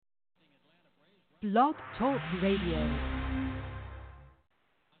Blog Talk Radio.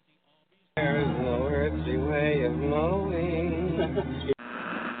 There is no earthly way of knowing.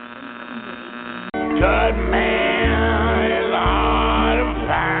 Good man is hard to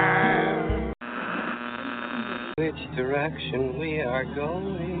find. Which direction we are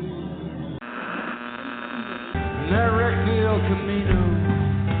going? Directly El Camino.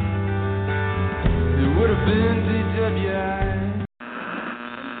 It would have been DWI.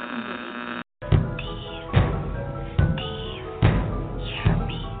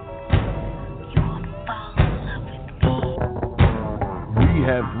 We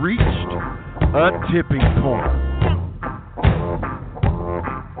have reached a tipping point.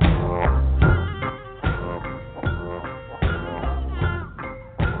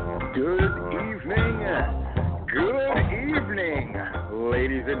 Good evening,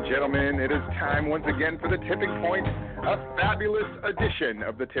 ladies and gentlemen. It is time once again for the Tipping Point, a fabulous edition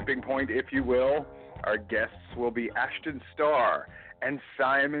of the Tipping Point, if you will. Our guests will be Ashton, Starr, and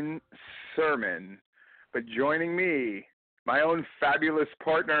Simon Sermon. But joining me, my own fabulous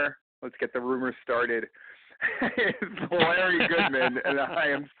partner, let's get the rumors started, is Larry Goodman, and I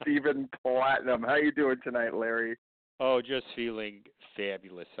am Stephen Platinum. How you doing tonight, Larry? Oh, just feeling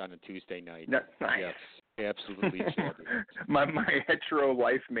fabulous on a Tuesday night. No, yes, absolutely fabulous. My hetero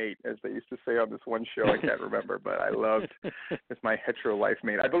life mate, as they used to say on this one show, I can't remember, but I loved it's my hetero life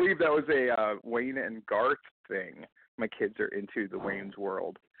mate. I believe that was a Wayne and Garth thing. My kids are into the Wayne's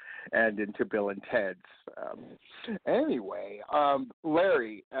World and into Bill and Ted's. Anyway,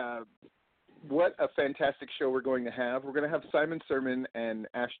 Larry, what a fantastic show we're going to have. We're going to have Simon Sermon and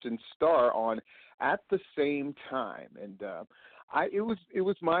Ashton Starr on at the same time. And it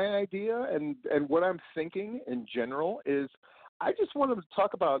was my idea, and what I'm thinking in general is I just wanted to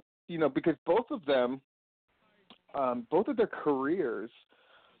talk about, because both of them, both of their careers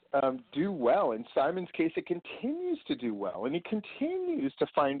do well. In Simon's case, it continues to do well, and he continues to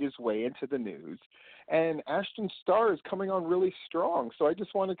find his way into the news. And Ashton Starr is coming on really strong. So I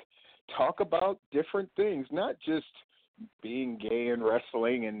just want to talk about different things, not just being gay in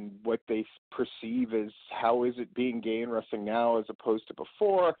wrestling and what they perceive as how is it being gay in wrestling now as opposed to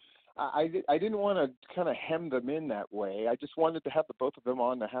before. I didn't want to kind of hem them in that way. I just wanted to have the both of them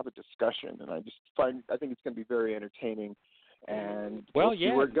on to have a discussion, and I think it's going to be very entertaining. And we'll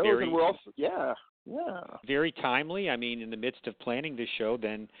see where it goes. And we're also, very timely. I mean, in the midst of planning this show,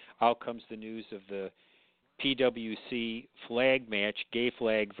 then out comes the news of the PWC flag match, gay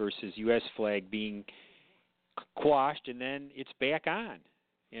flag versus U.S. flag being quashed, and then it's back on.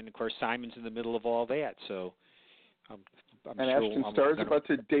 And, of course, Simon's in the middle of all that. So I'm and sure Ashton Starr is about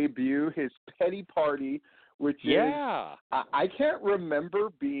to debut his Petty Party, which is, I can't remember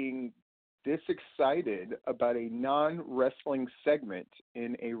being this excited about a non-wrestling segment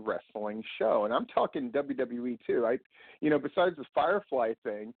in a wrestling show. And I'm talking WWE too. Besides the Firefly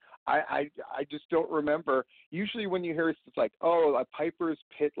thing, I just don't remember. Usually when you hear it's like, a Piper's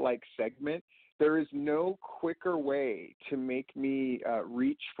Pit-like segment, there is no quicker way to make me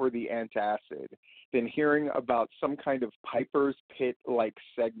reach for the antacid than hearing about some kind of Piper's Pit-like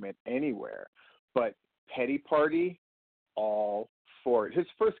segment anywhere. But Petty Party, all for it. His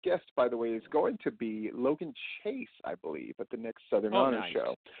first guest, by the way, is going to be Logan Chase, I believe, at the next Southern Honor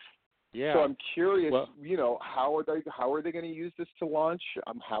show. Yeah. So I'm curious, how are they going to use this to launch?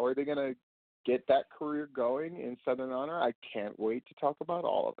 How are they going to get that career going in Southern Honor? I can't wait to talk about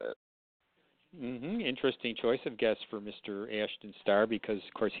all of it. Mm-hmm. Interesting choice of guests for Mr. Ashton Starr because,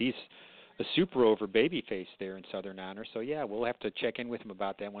 of course, he's a super over babyface there in Southern Honor. So, we'll have to check in with him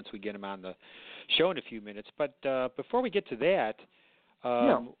about that once we get him on the show in a few minutes. But before we get to that,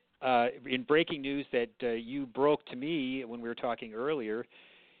 in breaking news that you broke to me when we were talking earlier,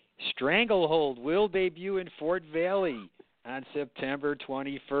 Stranglehold will debut in Fort Valley on September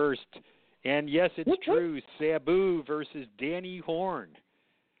 21st. And, yes, it's true, Sabu versus Danny Horn.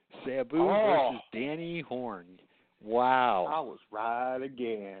 Sabu versus Danny Horn. Wow. I was right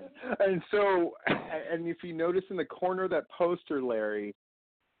again. And so, and if you notice in the corner of that poster, Larry,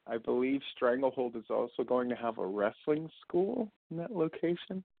 I believe Stranglehold is also going to have a wrestling school in that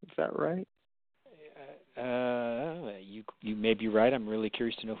location. Is that right? You may be right. I'm really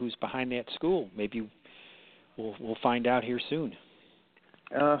curious to know who's behind that school. Maybe we'll find out here soon.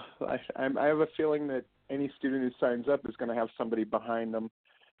 I have a feeling that any student who signs up is going to have somebody behind them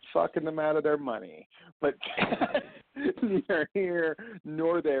fucking them out of their money. But neither here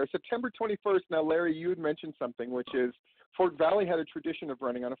nor there. September 21st. Now, Larry, you had mentioned something, which is Fort Valley had a tradition of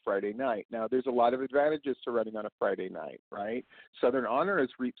running on a Friday night. Now, there's a lot of advantages to running on a Friday night, right? Southern Honor has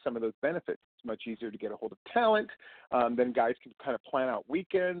reaped some of those benefits. It's much easier to get a hold of talent. Then guys can kind of plan out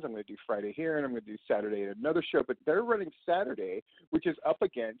weekends. I'm going to do Friday here, and I'm going to do Saturday at another show. But they're running Saturday, which is up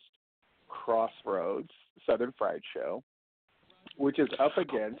against Crossroads, Southern Fried Show, which is up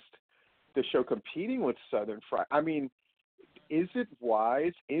against the show competing with Southern Fried. I mean, is it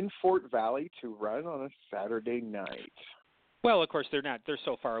wise in Fort Valley to run on a Saturday night? Well, of course they're not. They're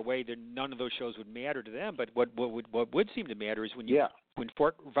so far away. None of those shows would matter to them. But what would seem to matter is when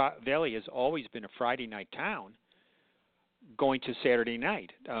Fort Valley has always been a Friday night town, going to Saturday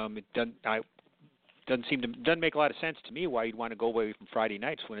night. It doesn't make a lot of sense to me why you'd want to go away from Friday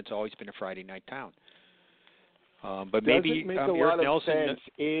nights when it's always been a Friday night town. But maybe doesn't make a Eric lot of Nelson sense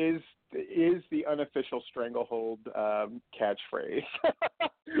is the unofficial Stranglehold catchphrase.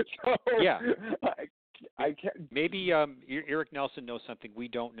 So, yeah. I can't. Maybe Eric Nelson knows something we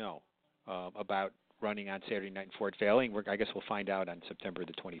don't know about running on Saturday night in Fort Valley. And I guess we'll find out on September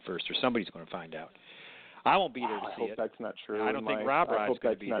the 21st, or somebody's going to find out. I won't be there to see it. I hope that's not true. I don't think Rob Rod's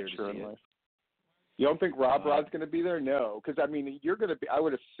going to be there to see it. You don't think Rob Rod's going to be there? No, because I mean, you're going to be. I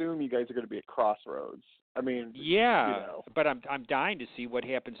would assume you guys are going to be at Crossroads. I mean, yeah, you know. But I'm dying to see what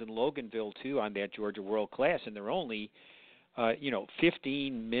happens in Loganville too on that Georgia World Class, and they're only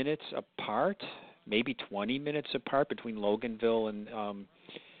 15 minutes apart, maybe 20 minutes apart between Loganville and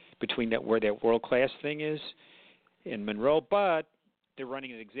between where that World Class thing is in Monroe, but they're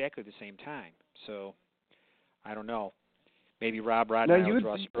running at exactly the same time. So I don't know. Maybe Rob Rod and I will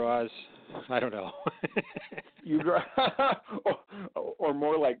draw straws. I don't know. or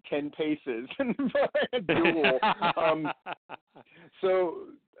more like 10 paces. Duel. So,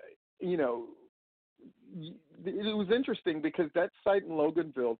 it was interesting because that site in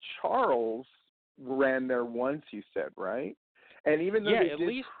Loganville, Charles ran there once, you said, right? And even though they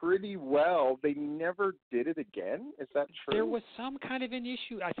did pretty well, they never did it again. Is that true? There was some kind of an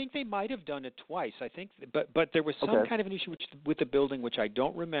issue. I think they might have done it twice. I think, but there was some kind of an issue with the building, which I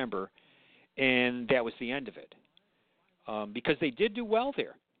don't remember, and that was the end of it. Because they did do well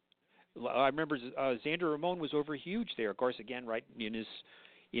there. I remember Xander Ramon was over huge there. Of course, again, right in his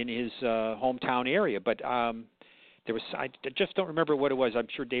hometown area. But there was. I just don't remember what it was. I'm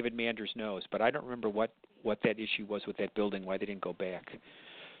sure David Manders knows, but I don't remember what that issue was with that building, why they didn't go back.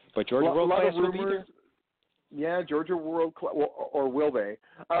 But Georgia World Class will be there? Yeah, Georgia World Class, or will they?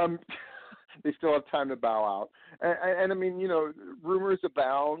 They still have time to bow out. And I mean, rumors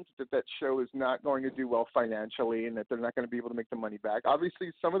abound that show is not going to do well financially and that they're not going to be able to make the money back.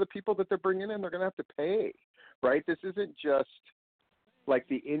 Obviously, some of the people that they're bringing in, they're going to have to pay, right? This isn't just like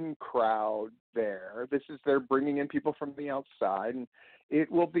the in crowd there. They're bringing in people from the outside, and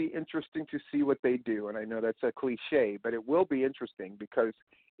it will be interesting to see what they do. And I know that's a cliche, but it will be interesting because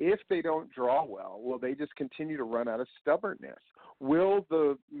if they don't draw well, will they just continue to run out of stubbornness? Will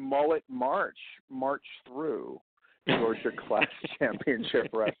the mullet march through Georgia Class Championship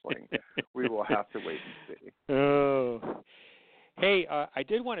Wrestling? We will have to wait and see. Oh. Hey, I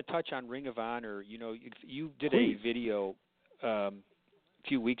did want to touch on Ring of Honor. You did a video a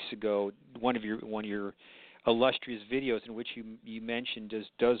few weeks ago, one of your illustrious videos in which you mentioned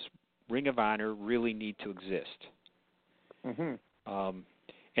does Ring of Honor really need to exist? Mm-hmm.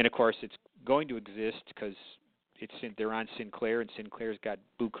 And of course, it's going to exist because they're on Sinclair, and Sinclair's got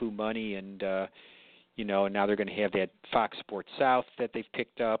buku money, and now they're going to have that Fox Sports South that they've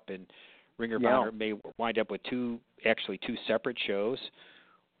picked up, and Ring of Honor may wind up with two separate shows,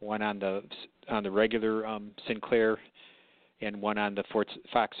 one on the regular Sinclair and one on the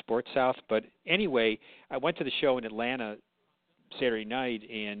Fox Sports South. But anyway, I went to the show in Atlanta Saturday night,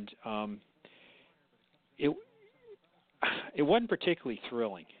 and it wasn't particularly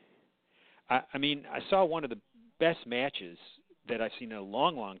thrilling. I mean, I saw one of the best matches that I've seen in a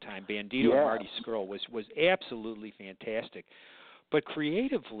long, long time. Bandito and Marty Scurll was absolutely fantastic. But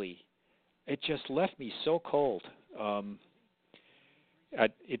creatively, it just left me so cold. I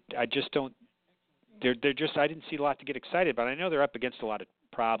just don't. I didn't see a lot to get excited about. I know they're up against a lot of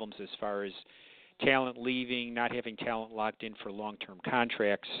problems as far as talent leaving, not having talent locked in for long-term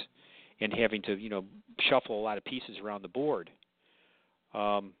contracts, and having to shuffle a lot of pieces around the board.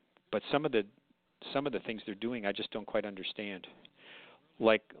 But some of the things they're doing, I just don't quite understand.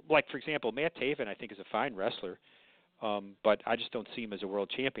 Like for example, Matt Taven, I think, is a fine wrestler, but I just don't see him as a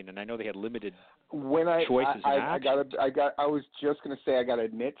world champion. And I know they had limited choices and options. I was just going to say I got to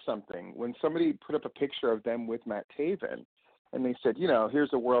admit something. When somebody put up a picture of them with Matt Taven, and they said, here's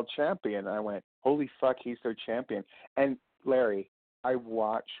a world champion, I went, holy fuck, he's their champion. And Larry, I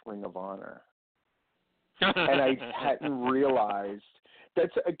watch Ring of Honor and I hadn't realized.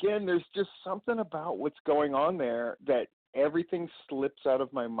 That's, again, there's just something about what's going on there that everything slips out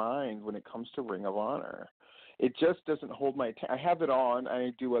of my mind when it comes to Ring of Honor. It just doesn't hold my attention. I have it on, and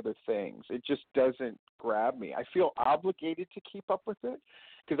I do other things. It just doesn't grab me. I feel obligated to keep up with it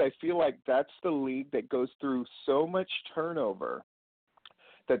because I feel like that's the league that goes through so much turnover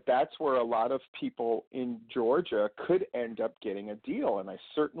that's where a lot of people in Georgia could end up getting a deal, and I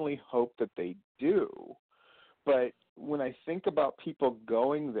certainly hope that they do. But when I think about people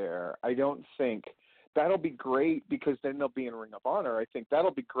going there, I don't think that'll be great because then they'll be in Ring of Honor. I think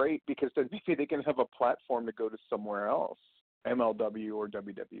that'll be great because then maybe they can have a platform to go to somewhere else, MLW or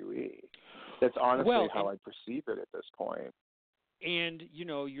WWE. That's honestly how I perceive it at this point. And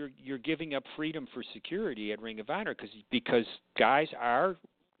you're giving up freedom for security at Ring of Honor because guys are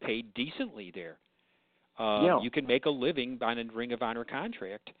paid decently there. You can make a living on a Ring of Honor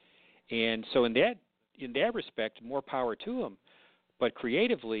contract, and so in that respect, more power to them. But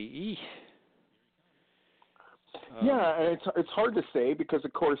creatively, and it's hard to say because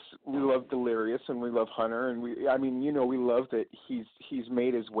of course we love Delirious and we love Hunter and we love that he's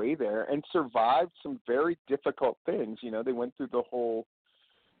made his way there and survived some very difficult things. They went through the whole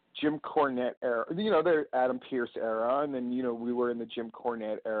Jim Cornette era, the Adam Pearce era, and then we were in the Jim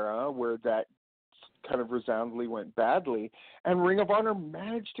Cornette era where that kind of resoundingly went badly, and Ring of Honor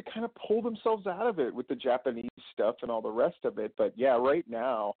managed to kind of pull themselves out of it with the Japanese stuff and all the rest of it. But yeah, right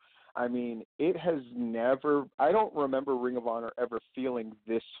now, I mean, it has never, I don't remember Ring of Honor ever feeling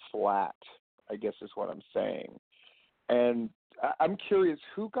this flat, I guess is what I'm saying. And I'm curious,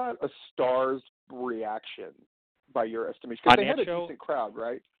 who got a Starr's reaction by your estimation? Because they had a decent crowd,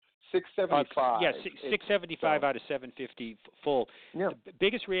 right? 675. 675 out of 750 full. Yeah. The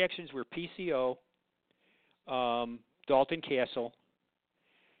biggest reactions were PCO, Dalton Castle,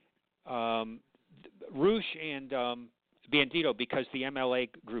 Roosh, and Bandito, because the MLA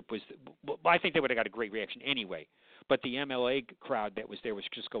group was, I think they would have got a great reaction anyway, but the MLA crowd that was there was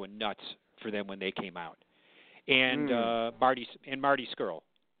just going nuts for them when they came out. And Marty Scurll.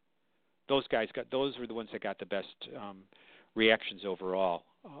 Those were the ones that got the best reactions overall.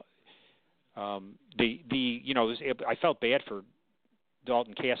 I felt bad for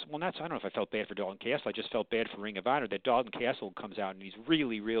Dalton Castle. Well, I don't know if I felt bad for Dalton Castle. I just felt bad for Ring of Honor that Dalton Castle comes out and he's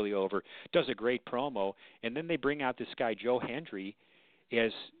really, really over, does a great promo, and then they bring out this guy Joe Hendry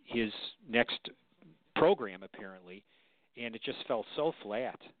as his next program apparently, and it just felt so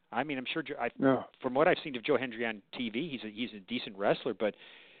flat. I mean, I'm sure from what I've seen of Joe Hendry on TV, he's a decent wrestler, but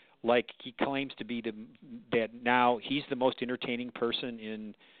like he claims to be that now he's the most entertaining person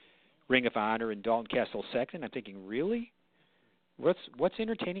in Ring of Honor and Dalton Castle second. I'm thinking, really? What's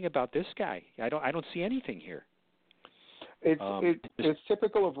entertaining about this guy? I don't see anything here. It's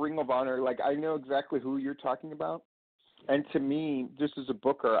typical of Ring of Honor. Like, I know exactly who you're talking about, and to me, just as a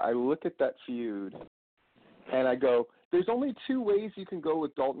booker, I look at that feud and I go, there's only two ways you can go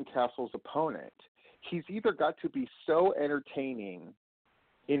with Dalton Castle's opponent. He's either got to be so entertaining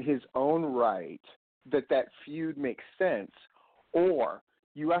in his own right that feud makes sense, or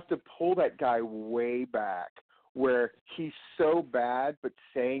you have to pull that guy way back where he's so bad but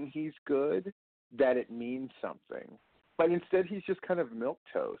saying he's good that it means something. But instead he's just kind of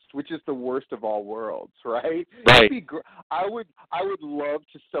milquetoast, which is the worst of all worlds, right? Right. I would love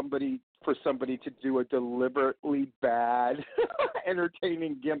for somebody to do a deliberately bad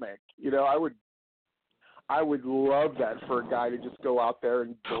entertaining gimmick. I would love that for a guy to just go out there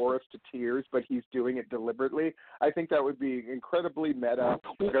and bore us to tears, but he's doing it deliberately. I think that would be incredibly meta,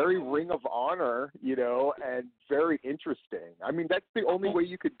 very Ring of Honor, and very interesting. I mean, that's the only way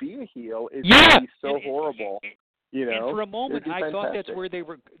you could be a heel is to be so horrible. And for a moment, I thought that's where they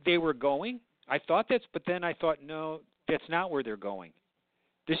were going. But then I thought, no, that's not where they're going.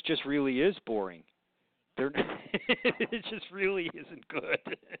 This just really is boring. It just really isn't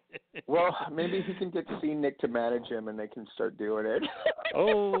good. Well, maybe he can get C-Nick to manage him, and they can start doing it.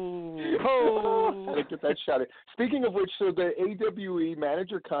 Get that shot. Speaking of which, so the AWE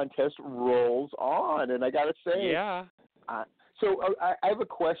manager contest rolls on, and I got to say, So I have a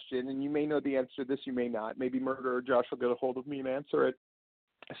question, and you may know the answer to this, you may not. Maybe Murder or Josh will get a hold of me and answer it.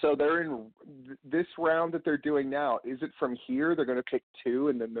 So they're in this round that they're doing now. Is it from here? They're going to pick two,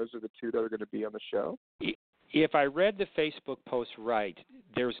 and then those are the two that are going to be on the show? If I read the Facebook post right,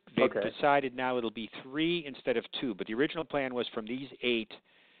 they've decided now it'll be 3 instead of 2. But the original plan was from these 8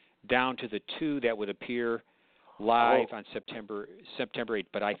 down to the 2 that would appear live on September 8th.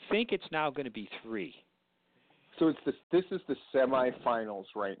 But I think it's now going to be 3. So this is the semifinals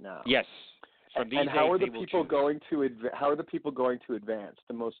right now. Yes. from these and how are eight, the they will people choose. going to how are the people going to advance?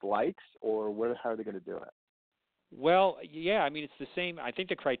 The most likes, or how are they going to do it? Well, yeah, I mean it's the same. I think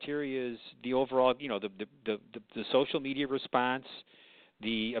the criteria is the overall, the social media response,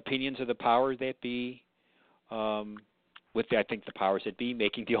 the opinions of the powers that be, I think the powers that be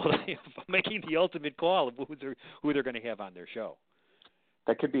making the making the ultimate call of who they're going to have on their show.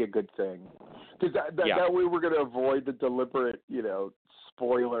 That could be a good thing, because that way we're going to avoid the deliberate,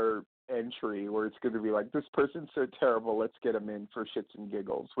 spoiler entry where it's going to be like, this person's so terrible, let's get them in for shits and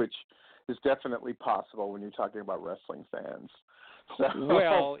giggles, which is definitely possible when you're talking about wrestling fans. So.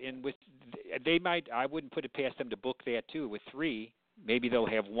 Well, and I wouldn't put it past them to book that too. With 3, maybe they'll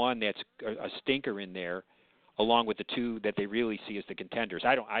have one that's a stinker in there, along with the 2 that they really see as the contenders.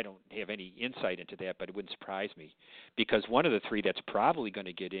 I don't have any insight into that, but it wouldn't surprise me, because one of the 3 that's probably going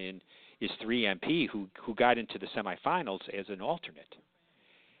to get in is 3MP, who got into the semifinals as an alternate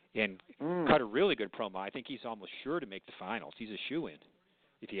and cut a really good promo. I think he's almost sure to make the finals. He's a shoo-in,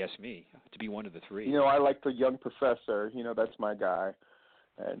 if you ask me, to be one of the 3. I like the young professor. That's my guy,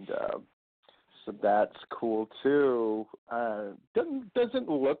 and so that's cool too. Doesn't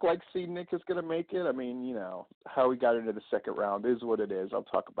look like Nick is going to make it. I mean, how he got into the second round is what it is. I'll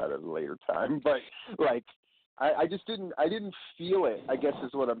talk about it at a later time. But I just didn't feel it, I guess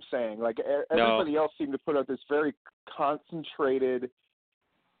is what I'm saying. Like everybody else seemed to put out this very concentrated.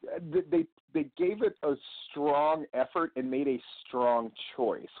 They gave it a strong effort and made a strong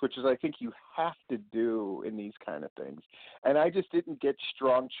choice, which is I think you have to do in these kind of things. And I just didn't get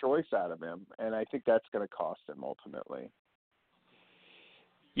strong choice out of him, and I think that's going to cost him ultimately.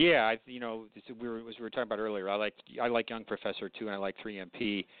 Yeah, as we were talking about earlier, I like Young Professor too, and I like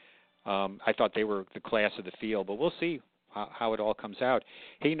 3MP. I thought they were the class of the field, but we'll see how it all comes out.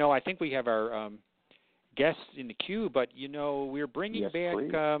 Hey, I think we have our guests in the queue, but we're bringing back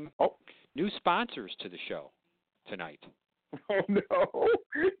new sponsors to the show tonight. Oh no!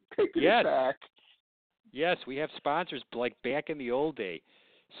 Taking it back. Yes, we have sponsors like back in the old day.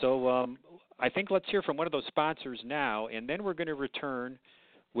 So I think let's hear from one of those sponsors now, and then we're going to return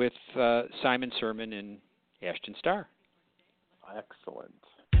with Simon Sermon and Ashton Starr. Excellent.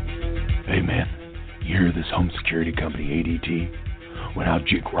 Hey man, you hear this home security company ADT? Well, now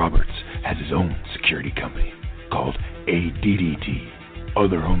Jake Roberts has his own security company called ADDT.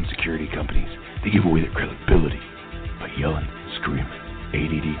 Other home security companies, they give away their credibility by yelling and screaming.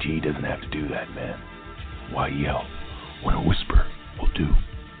 ADDT doesn't have to do that, man. Why yell when a whisper will do?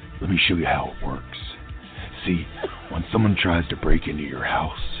 Let me show you how it works. See, when someone tries to break into your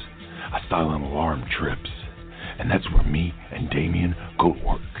house, a silent alarm trips, and that's where me and Damien go to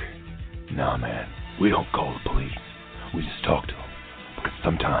work. Nah, man, we don't call the police. We just talk to them, because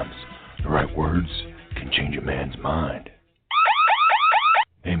sometimes the right words can change a man's mind.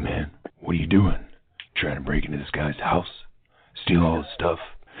 Hey, man, what are you doing? Trying to break into this guy's house? Steal all his stuff?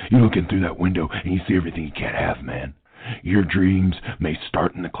 You're looking through that window and you see everything you can't have, man. Your dreams may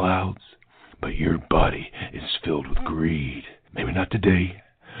start in the clouds, but your body is filled with greed. Maybe not today,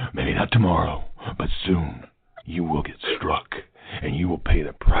 maybe not tomorrow, but soon you will get struck, and you will pay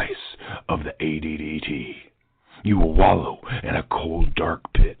the price of the ADDT. You will wallow in a cold, dark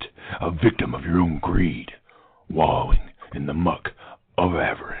pit, a victim of your own greed, wallowing in the muck of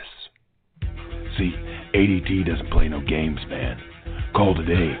avarice. See, ADT doesn't play no games, man. Call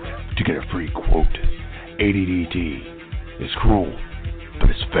today to get a free quote. ADDT is cruel, but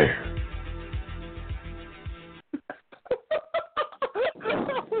it's fair.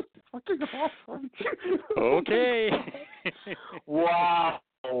 Fucking awesome. Okay. Wow.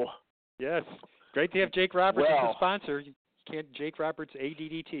 Yes. Great to have Jake Roberts as a sponsor. Jake Roberts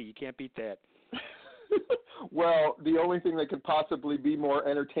ADDT. You can't beat that. Well, the only thing that could possibly be more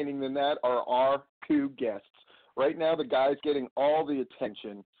entertaining than that are our 2 guests. Right now, the guy's getting all the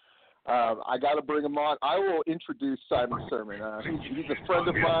attention. I got to bring him on. I will introduce Simon Sermon. He's a friend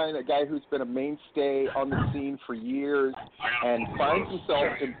of mine, a guy who's been a mainstay on the scene for years and finds himself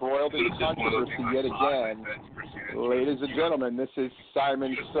embroiled in controversy yet again. Ladies and gentlemen, this is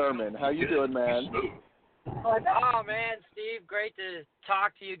Simon Sermon. How you doing, man? Oh, man, Steve, great to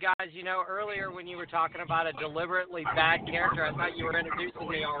talk to you guys. Earlier when you were talking about a deliberately bad character, I thought you were introducing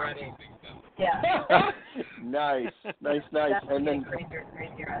me already. Yeah. Nice. And then,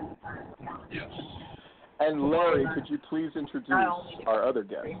 yes. And Larry, could you please introduce our other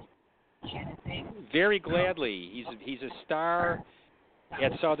guest? Very gladly. He's a star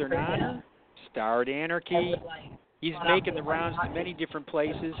at Southern Honor, Star at Anarchy. He's making the rounds to many different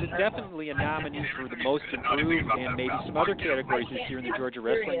places, and definitely a nominee for the Most Improved and maybe some other categories this year in the Georgia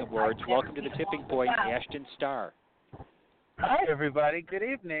Wrestling Awards. Welcome to the Tipping Point, Ashton Starr. Hi, everybody. Good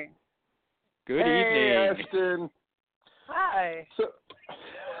evening. Good hey, evening. Ashton. Hi. So,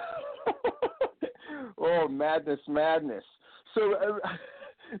 oh, madness. So,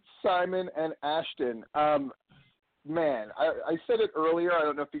 Simon and Ashton, man, I said it earlier. I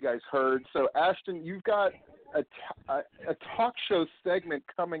don't know if you guys heard. So, Ashton, you've got a talk show segment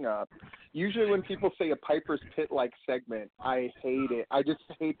coming up. Usually when people say a Piper's Pit-like segment, I hate it. I just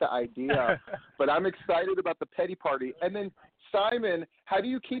hate the idea. But I'm excited about the petty party. And then, Simon, how do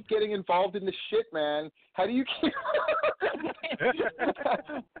you keep getting involved in the shit, man? How do you keep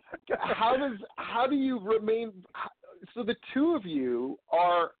how do you remain so the two of you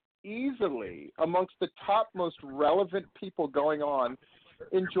are easily amongst the top most relevant people going on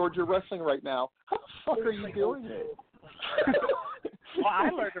in Georgia wrestling right now. How the fuck are you doing it? Well, I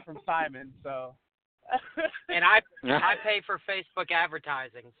learned it from Simon, so. And I pay for Facebook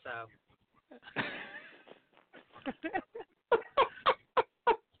advertising, so.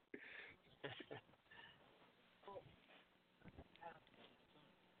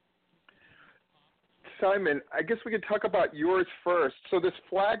 Simon, I guess we could talk about yours first. So this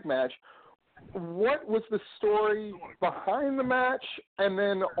flag match, what was the story behind the match and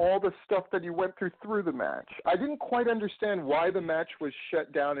then all the stuff that you went through the match? I didn't quite understand why the match was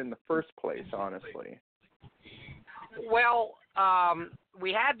shut down in the first place, honestly. Well,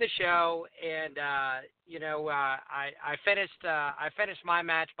 we had the show, and I finished my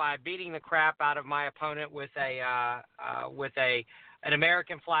match by beating the crap out of my opponent with an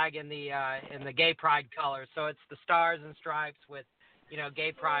American flag in the gay pride colors. So it's the stars and stripes with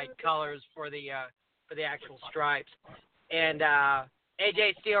gay pride colors for the actual stripes. And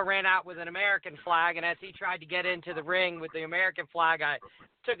AJ Steele ran out with an American flag, and as he tried to get into the ring with the American flag, I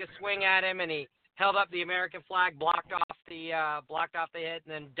took a swing at him, and he held up the American flag, blocked off the hit,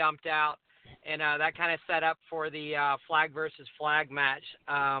 and then dumped out. And that kind of set up for the flag versus flag match.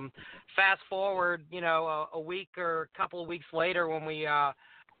 Fast forward, a week or a couple of weeks later, when we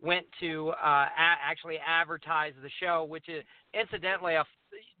went to actually advertise the show, which is incidentally,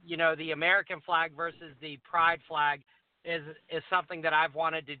 the American flag versus the pride flag is something that I've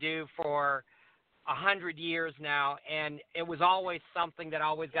wanted to do for 100 years now, and it was always something that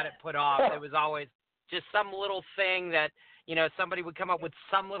always got it put off. It was always just some little thing that somebody would come up with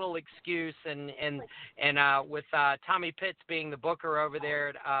some little excuse, and with Tommy Pitts being the booker over there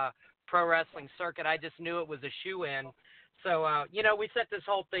at Pro Wrestling Circuit, I just knew it was a shoe-in. So, we set this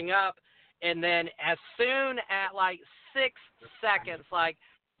whole thing up, and then as soon as, 6 seconds,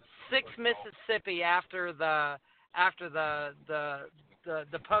 6 Mississippi after the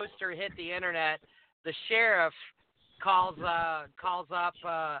poster hit the internet, the sheriff calls up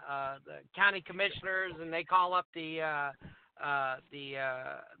the county commissioners, and they call up the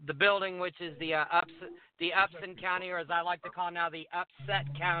building, which is the Upson County, or as I like to call now, the Upset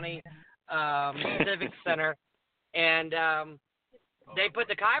County Civic Center, and they put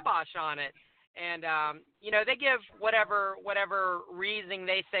the kibosh on it. And they give whatever reasoning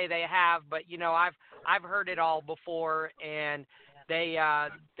they say they have, but I've heard it all before, and they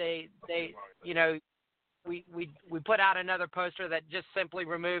we put out another poster that just simply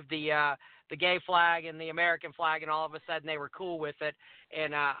removed the gay flag and the American flag, and all of a sudden they were cool with it.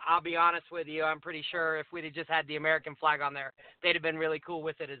 And I'll be honest with you, I'm pretty sure if we'd have just had the American flag on there, they'd have been really cool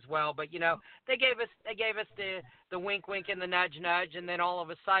with it as well. But they gave us the wink and the nudge, and then all of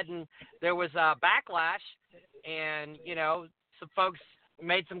a sudden there was a backlash, and some folks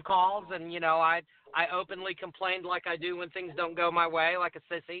made some calls, and I openly complained like I do when things don't go my way, like a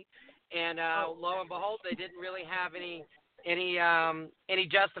sissy. And lo and behold, they didn't really have any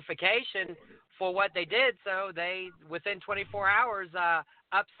justification for what they did. So they, within 24 hours,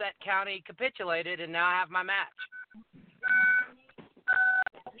 Upset County capitulated, and now I have my match.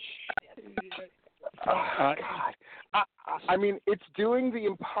 Oh, God. I mean, it's doing the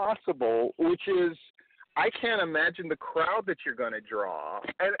impossible, which is, I can't imagine the crowd that you're going to draw.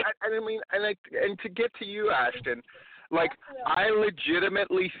 And to get to you, Ashton, I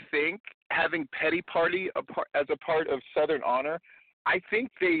legitimately think having Petty Party as a part of Southern Honor, I think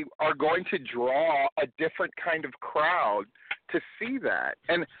they are going to draw a different kind of crowd to see that.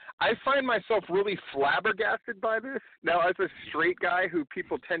 And I find myself really flabbergasted by this. Now, as a straight guy who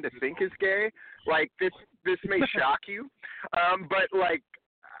people tend to think is gay, this may shock you. But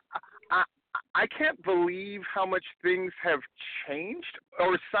I can't believe how much things have changed.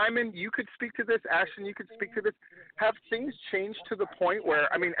 Or Simon, you could speak to this. Ashton, you could speak to this. Have things changed to the point where,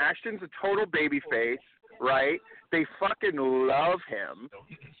 Ashton's a total babyface, right? They fucking love him.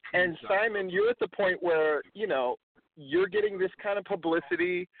 And Simon, you're at the point where, you're getting this kind of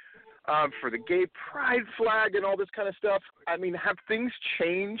publicity for the gay pride flag and all this kind of stuff. Have things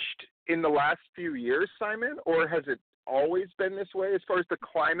changed in the last few years, Simon, or has it always been this way as far as the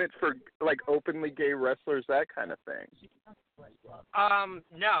climate for like openly gay wrestlers, that kind of thing?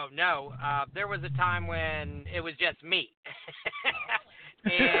 No. There was a time when it was just me,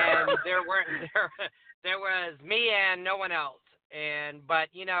 and there was me and no one else. But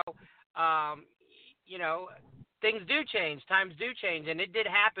things do change, times do change, and it did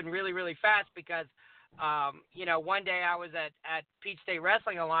happen really, really fast because, one day I was at Peach State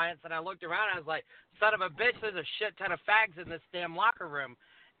Wrestling Alliance, and I looked around, and I was like, son of a bitch, there's a shit ton of fags in this damn locker room,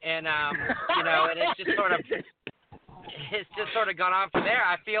 and and it's just sort of gone on from there.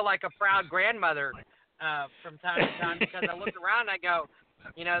 I feel like a proud grandmother from time to time because I look around and I go,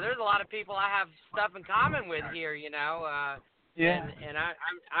 there's a lot of people I have stuff in common with here, Yeah. And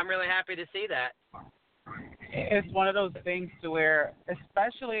I'm really happy to see that. It's one of those things to where,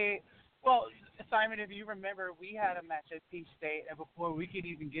 especially, well, Simon, if you remember, we had a match at Peach State, and before we could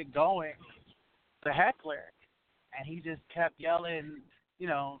even get going, the heckler, and he just kept yelling,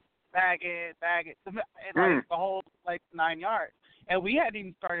 faggot, and like the whole 9 yards. And we hadn't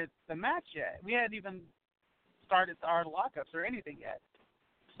even started the match yet. We hadn't even started our lockups or anything yet.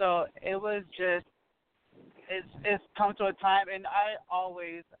 So it was just, it's come to a time, and I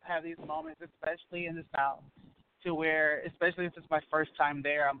always have these moments, especially in the South, to where, especially if it's my first time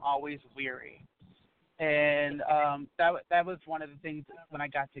there, I'm always weary. And that was one of the things when I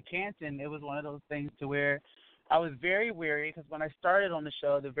got to Canton. It was one of those things to where I was very weary because when I started on the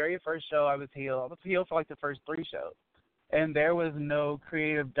show, the very first show I was heel. I was heel for the first 3 shows, and there was no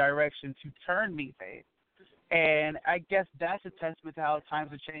creative direction to turn me face. And I guess that's a testament to how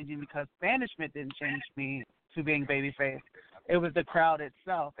times are changing because management didn't change me to being babyface. It was the crowd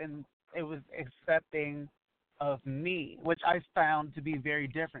itself, and it was accepting of me, which I found to be very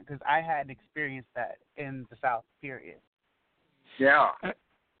different because I hadn't experienced that in the South, period. Yeah.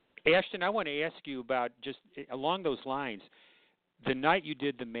 Ashton, I want to ask you about just along those lines, the night you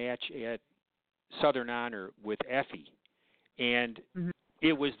did the match at Southern Honor with Effie, and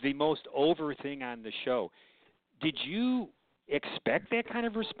it was the most over thing on the show. Did you expect that kind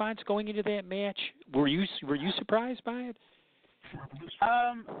of response going into that match? Were you surprised by it?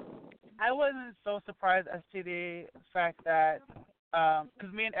 I wasn't so surprised as to the fact that,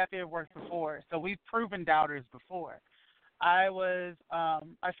 because me and Effie have worked before, so we've proven doubters before. I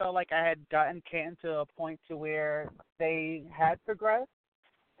felt like I had gotten Canton to a point to where they had progressed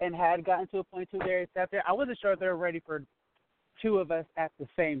and had gotten to a point to where they accepted. I wasn't sure if they were ready for 2 of us at the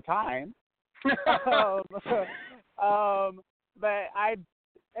same time. But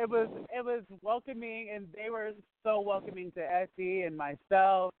it was welcoming, and they were so welcoming to Effie and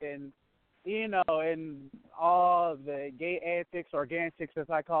myself, and and all the gay antics or gantics as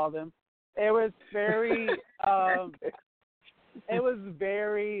I call them. It was very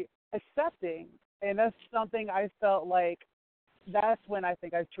very accepting, and that's something I felt like that's when I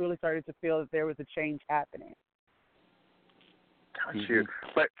think I truly started to feel that there was a change happening. Got you.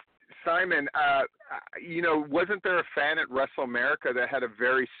 But Simon, wasn't there a fan at Wrestle America that had a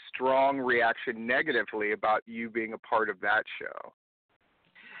very strong reaction negatively about you being a part of that show?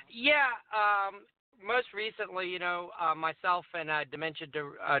 Yeah, most recently, myself and Dementia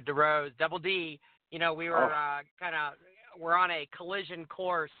DeRose, Double D, we were we're on a collision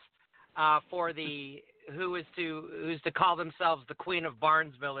course for the who's to call themselves the Queen of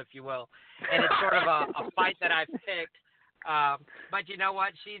Barnesville, if you will, and it's sort of a fight that I've picked. But you know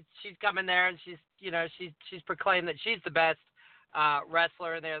what? She's coming there, and she's proclaimed that she's the best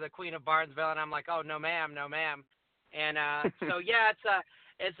wrestler, and they're the Queen of Barnesville, and I'm like, oh no ma'am. And so yeah,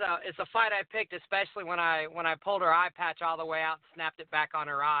 it's a fight I picked, especially when I pulled her eye patch all the way out, and snapped it back on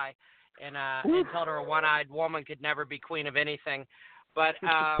her eye, and told her a one-eyed woman could never be queen of anything. But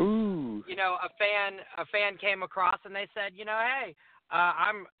a fan came across and they said, hey,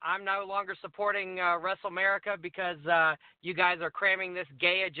 I'm no longer supporting Wrestle America because you guys are cramming this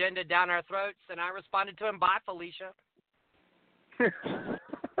gay agenda down our throats. And I responded to him, bye, Felicia.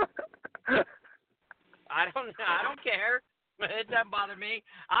 I don't care. It doesn't bother me.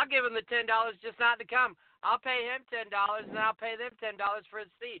 I'll give him the $10 just not to come. I'll pay him $10 and I'll pay them $10 for his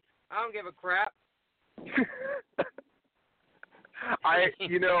seat. I don't give a crap.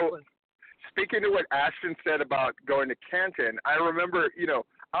 Speaking to what Ashton said about going to Canton, I remember,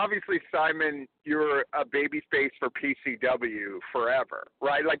 obviously, Simon, you're a baby face for PCW forever,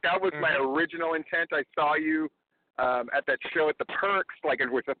 right? Like, that was my original intent. I saw you at that show at the Perks, like, it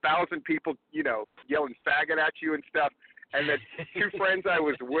was 1,000 people, yelling faggot at you and stuff. And the 2 friends I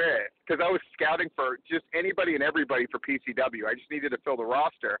was with, because I was scouting for just anybody and everybody for PCW. I just needed to fill the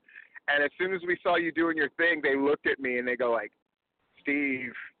roster. And as soon as we saw you doing your thing, they looked at me and they go like,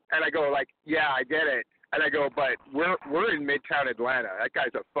 Steve, And I go, like, yeah, I get it. And I go, but we're in Midtown Atlanta. That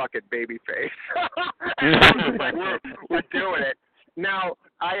guy's a fucking baby face. And I was like, we're doing it. Now,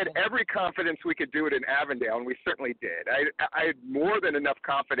 I had every confidence we could do it in Avondale, and we certainly did. I had more than enough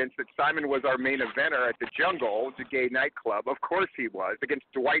confidence that Simon was our main eventer at the Jungle, the gay nightclub. Of course he was, against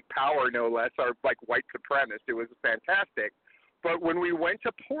Dwight Power, no less, our, like, white supremacist. It was fantastic. But when we went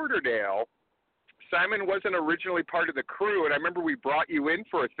to Porterdale, Simon wasn't originally part of the crew, and I remember we brought you in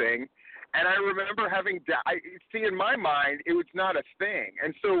for a thing, and I remember in my mind, it was not a thing.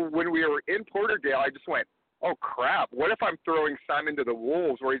 And so when we were in Porterdale, I just went, oh, crap, what if I'm throwing Simon to the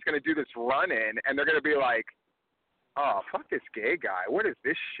wolves where he's going to do this run-in, and they're going to be like, oh, fuck this gay guy. What is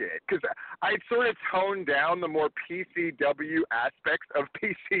this shit? Because I sort of toned down the more PCW aspects of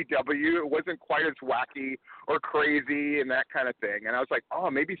PCW. It wasn't quite as wacky or crazy and that kind of thing. And I was like, oh,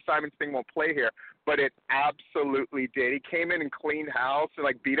 maybe Simon's thing won't play here. But it absolutely did. He came in and cleaned house and,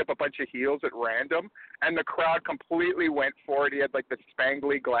 like, beat up a bunch of heels at random, and the crowd completely went for it. He had, like, the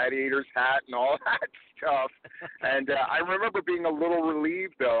spangly gladiator's hat and all that stuff. And I remember being a little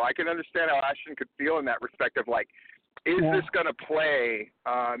relieved, though. I can understand how Ashton could feel in that respect of, like, is this going to play?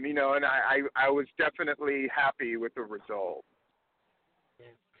 And I was definitely happy with the result.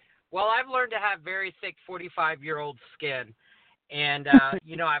 Well, I've learned to have very thick 45-year-old skin. And,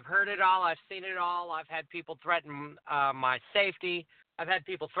 I've heard it all. I've seen it all. I've had people threaten my safety. I've had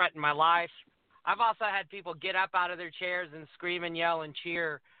people threaten my life. I've also had people get up out of their chairs and scream and yell and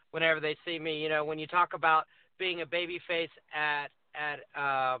cheer whenever they see me. You know, when you talk about being a babyface at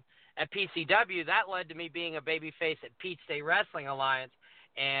PCW, that led to me being a babyface at Peach State Wrestling Alliance.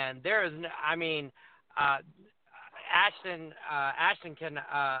 And there is, Ashton can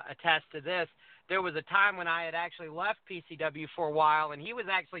attest to this. There was a time when I had actually left PCW for a while, and he was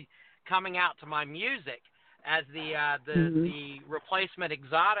actually coming out to my music as the replacement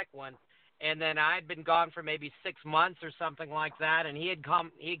exotic one. And then I had been gone for maybe 6 months or something like that, and he'd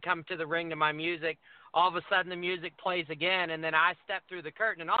come to the ring to my music. All of a sudden, the music plays again, and then I stepped through the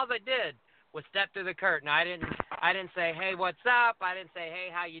curtain, and all I did was step through the curtain. I didn't say, hey, what's up? I didn't say, hey,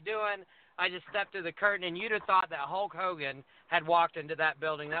 how you doing? I just stepped through the curtain, and you'd have thought that Hulk Hogan had walked into that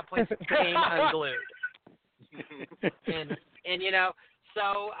building. That place came unglued. and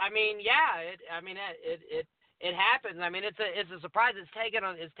so I mean, yeah, it happens. I mean, it's a surprise. It's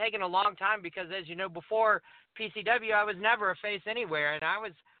taken a long time because, as you know, before PCW, I was never a face anywhere, and I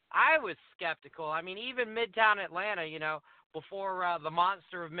was skeptical. I mean, even Midtown Atlanta, before the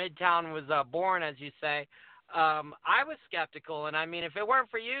monster of Midtown was born, as you say, I was skeptical. And I mean, if it weren't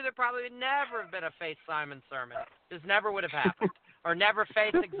for you, there probably would never have been a face Simon Sermon. Just never would have happened, or never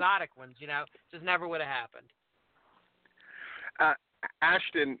face exotic ones. Just never would have happened.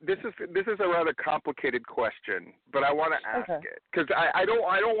 Ashton, this is a rather complicated question, but I want to ask it because I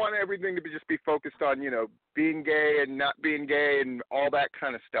don't want everything to just be focused on being gay and not being gay and all that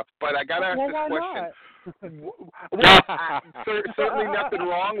kind of stuff. But I gotta ask this question. Well, certainly nothing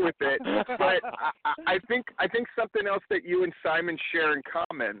wrong with it, but I think something else that you and Simon share in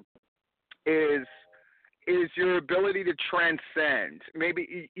common is your ability to transcend.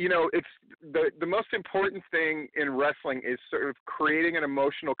 Maybe, it's the most important thing in wrestling is sort of creating an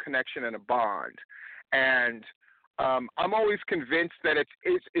emotional connection and a bond. And I'm always convinced that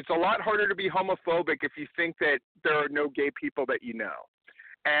it's a lot harder to be homophobic if you think that there are no gay people that you know.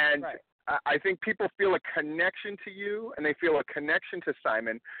 And right. I think people feel a connection to you, and they feel a connection to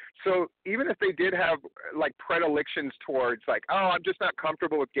Simon. So even if they did have, like, predilections towards, like, oh, I'm just not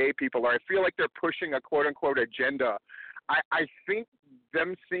comfortable with gay people, or I feel like they're pushing a quote-unquote agenda, I think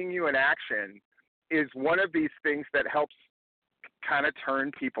them seeing you in action is one of these things that helps kind of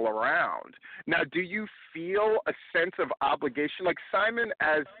turn people around. Now, do you feel a sense of obligation? Like Simon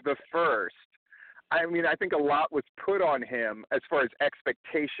as the first, I mean, I think a lot was put on him as far as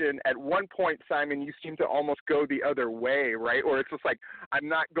expectation. At one point, Simon, you seem to almost go the other way, right? Or it's just like, I'm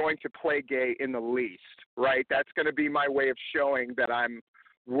not going to play gay in the least, right? That's going to be my way of showing that I'm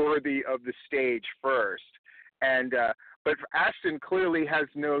worthy of the stage first. And but Ashton clearly has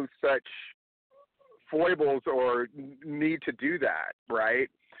no such foibles or need to do that, right?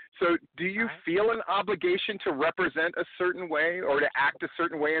 So do you feel an obligation to represent a certain way or to act a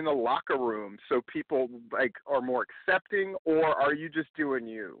certain way in the locker room so people like are more accepting, or are you just doing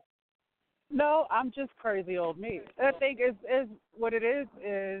you? No, I'm just crazy old me. I think is what it is,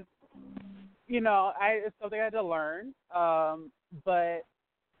 it's something I had to learn. But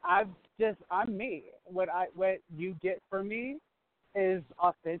I'm me. What you get from me is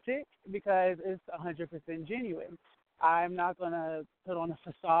authentic because it's 100% genuine. I'm not going to put on a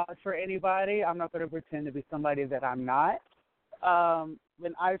facade for anybody. I'm not going to pretend to be somebody that I'm not.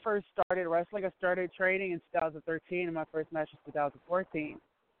 when I first started wrestling, I started training in 2013, and my first match was 2014.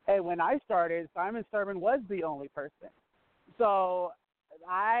 And when I started, Simon Sermon was the only person. So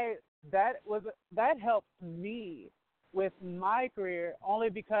that helped me with my career only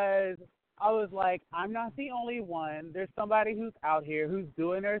because I was like, I'm not the only one. There's somebody who's out here who's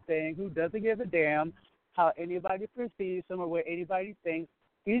doing their thing, who doesn't give a damn how anybody perceives him or what anybody thinks.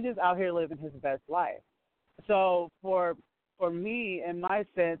 He's just out here living his best life. So for me, in my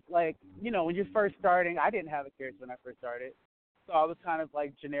sense, like, you know, when you're first starting, I didn't have a character when I first started. So I was kind of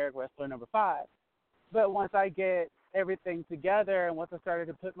like generic wrestler number 5. But once I get everything together and once I started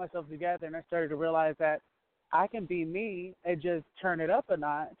to put myself together and I started to realize that I can be me and just turn it up a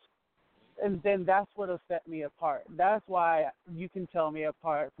notch, and then that's what will set me apart. That's why you can tell me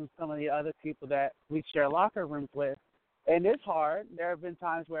apart from some of the other people that we share locker rooms with. And it's hard. There have been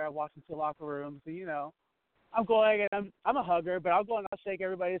times where I walk into locker rooms and, you know, I'm going and I'm a hugger, but I'll go and I'll shake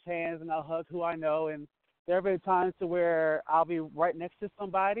everybody's hands and I'll hug who I know. And there have been times to where I'll be right next to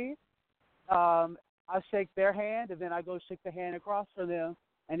somebody. I shake their hand, and then I go shake the hand across from them,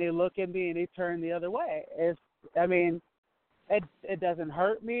 and they look at me and they turn the other way. It doesn't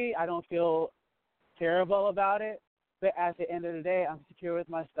hurt me. I don't feel terrible about it. But at the end of the day, I'm secure with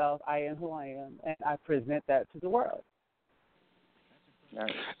myself. I am who I am, and I present that to the world.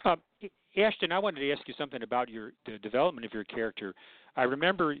 Ashton, I wanted to ask you something about the development of your character. I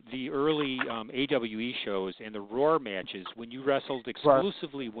remember the early AWE shows and the Roar matches when you wrestled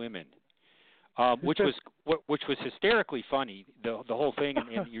exclusively women. Which was hysterically funny, the whole thing,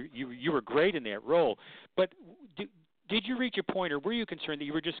 and you were great in that role. But did you reach a point, or were you concerned that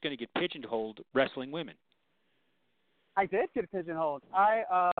you were just going to get pigeonholed wrestling women? I did get pigeonholed.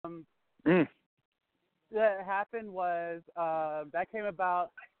 That happened was that came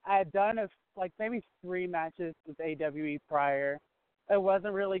about. I had done maybe 3 matches with AWE prior. It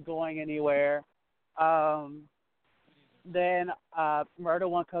wasn't really going anywhere. Then Murder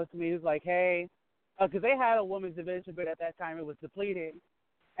One comes to me. He was like, hey, because they had a women's division, but at that time it was depleting.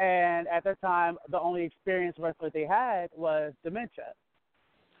 And at that time, the only experienced wrestler they had was Dementia.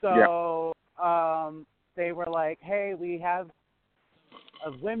 So they were like, hey, we have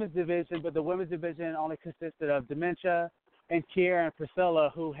a women's division, but the women's division only consisted of Dementia and Kiera and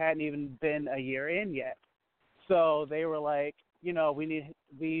Priscilla, who hadn't even been a year in yet. So they were like, you know,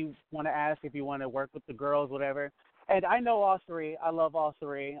 we want to ask if you want to work with the girls, whatever. And I know all 3. I love all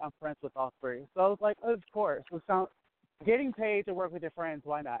 3. I'm friends with all 3. So I was like, of course. So getting paid to work with your friends,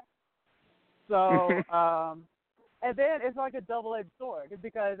 why not? So, and then it's like a double-edged sword,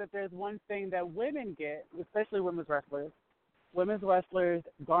 because if there's one thing that women get, especially women's wrestlers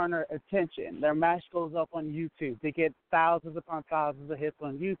garner attention. Their match goes up on YouTube. They get thousands upon thousands of hits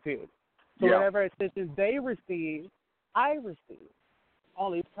on YouTube. So whatever attention they receive, I receive.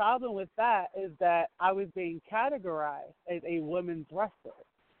 Only problem with that is that I was being categorized as a women's wrestler.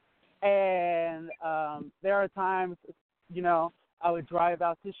 And there are times, you know, I would drive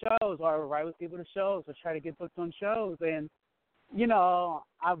out to shows, or I would ride with people to shows, or try to get booked on shows. And, you know,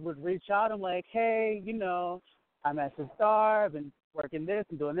 I would reach out. I'm like, hey, you know, I'm at Starr. I've been working this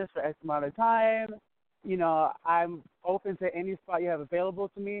and doing this for X amount of time. You know, I'm open to any spot you have available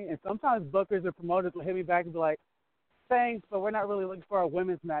to me. And sometimes bookers or promoters will hit me back and be like, thanks, but we're not really looking for a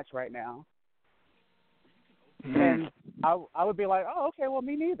women's match right now. And I would be like, oh, okay, well,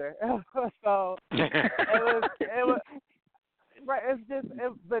 me neither. So it was right. It's just,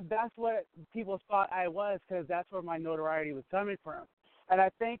 but that's what people thought I was, because that's where my notoriety was coming from. And I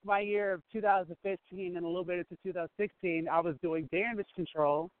think my year of 2015 and a little bit into 2016, I was doing damage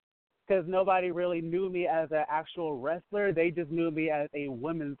control, because nobody really knew me as an actual wrestler. They just knew me as a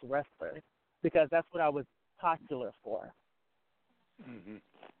women's wrestler, because that's what I was popular for. Mm-hmm.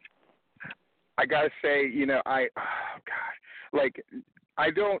 I gotta say, you know, I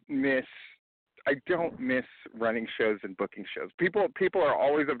don't miss running shows and booking shows. People are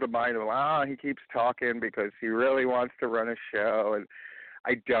always of the mind of, he keeps talking because he really wants to run a show, and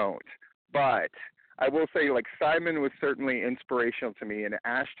I don't. But I will say, like, Simon was certainly inspirational to me, and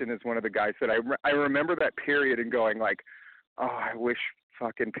Ashton is one of the guys that I remember that period and going like, oh, I wish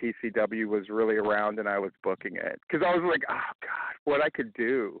fucking PCW was really around and I was booking it, because I was like, oh God, what I could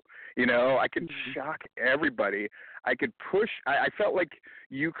do, you know, I could shock everybody. I could push. I felt like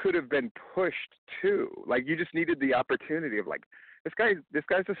you could have been pushed too. Like, you just needed the opportunity of like, this guy's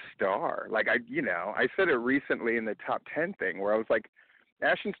a star. Like, I said it recently in the top 10 thing where I was like,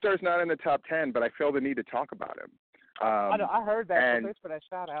 Ashton Starr's not in the top 10, but I feel the need to talk about him. I know. I heard that. And, Thanks for that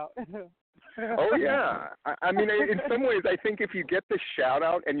shout out. oh yeah, I mean, in some ways, I think if you get the shout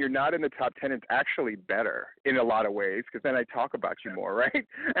out and you're not in the top 10, it's actually better in a lot of ways because then I talk about you more, right?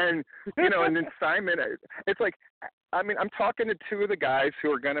 And and then Simon, it's like, I mean, I'm talking to two of the guys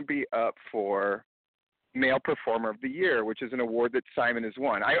who are going to be up for Male Performer of the Year, which is an award that Simon has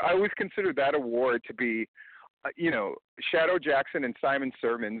won. I always consider that award to be, Shadow Jackson and Simon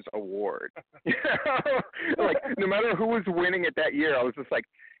Sermon's award. Like, no matter who was winning it that year, I was just like,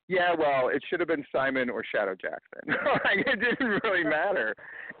 yeah, well, it should have been Simon or Shadow Jackson. Like, it didn't really matter.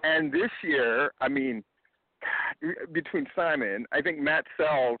 And this year, I mean, between Simon, I think Matt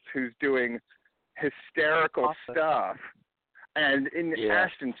Sells, who's doing hysterical stuff, and in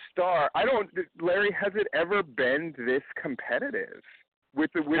Ashton Starr, Larry, has it ever been this competitive?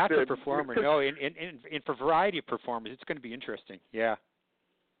 Not the performer, no. In for variety of performers, it's going to be interesting. Yeah.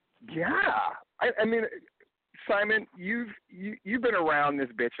 Yeah, I mean, Simon, you've been around this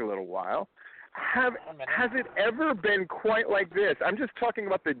bitch a little while. Has it ever been quite like this? I'm just talking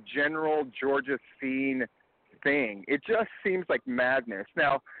about the general Georgia scene thing. It just seems like madness.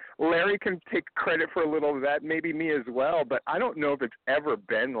 Now, Larry can take credit for a little of that, maybe me as well, but I don't know if it's ever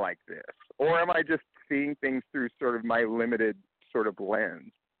been like this. Or am I just seeing things through sort of my limited sort of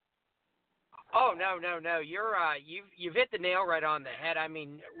lens? Oh no! You've hit the nail right on the head. I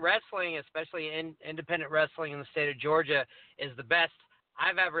mean, wrestling, especially independent wrestling in the state of Georgia, is the best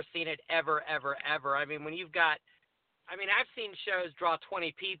I've ever seen it ever. I mean, I've seen shows draw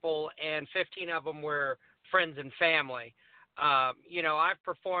 20 people and 15 of them were friends and family. I've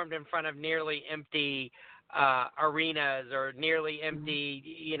performed in front of nearly empty arenas or nearly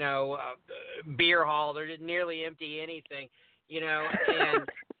empty, beer hall or nearly empty anything, and.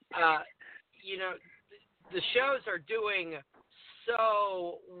 The shows are doing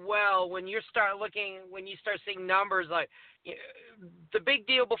so well when you start seeing numbers like the big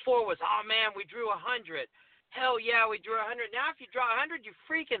deal before was, oh man, we drew 100. Hell yeah, we drew 100. Now if you draw 100, you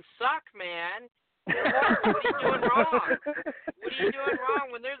freaking suck, man. What are you doing wrong? What are you doing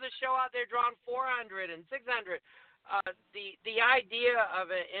wrong when there's a show out there drawing 400 and 600? The idea of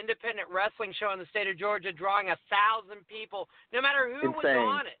an independent wrestling show in the state of Georgia drawing 1,000 people, no matter who was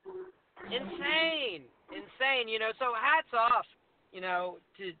on it. Insane. So hats off,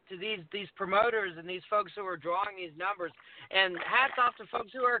 to these promoters and these folks who are drawing these numbers, and hats off to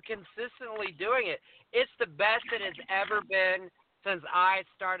folks who are consistently doing it. It's the best it has ever been since I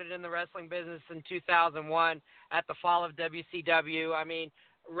started in the wrestling business in 2001 at the fall of WCW. I mean,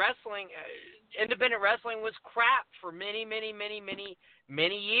 wrestling, independent wrestling was crap for many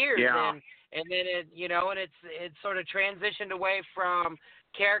years. Yeah. And then it sort of transitioned away from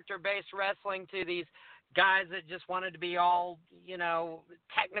character-based wrestling to these guys that just wanted to be all,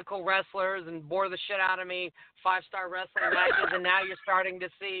 technical wrestlers and bore the shit out of me, 5-star wrestling matches, and now you're starting to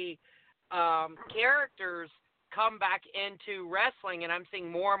see characters come back into wrestling, and I'm seeing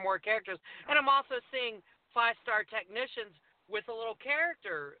more and more characters, and I'm also seeing 5-star technicians with a little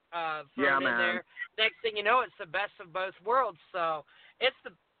character thrown in there. Next thing you know, it's the best of both worlds. So it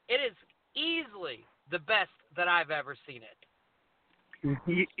is easily the best that I've ever seen it.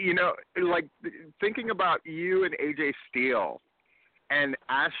 Like thinking about you and AJ Steele and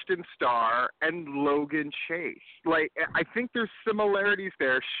Ashton Starr and Logan Chase. Like, I think there's similarities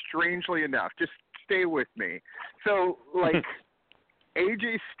there, strangely enough. Just stay with me. So, like,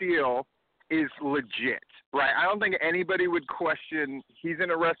 AJ Steele is legit, right? I don't think anybody would question he's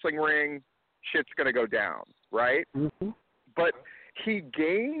in a wrestling ring, shit's going to go down, right? Mm-hmm. But he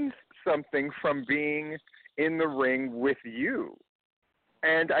gains something from being in the ring with you.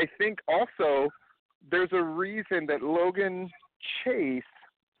 And I think also there's a reason that Logan Chase,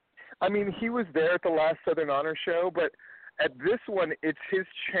 I mean, he was there at the last Southern Honor show, but at this one, it's his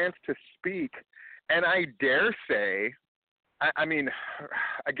chance to speak. And I dare say, I mean,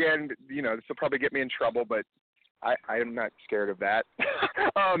 again, this will probably get me in trouble, but I'm not scared of that.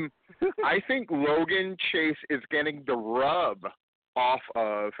 I think Logan Chase is getting the rub off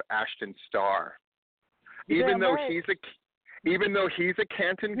of Ashton Starr. Even though he's a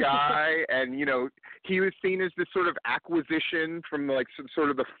Canton guy and, he was seen as this sort of acquisition from like some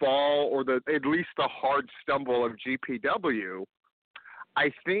sort of the fall or at least the hard stumble of GPW,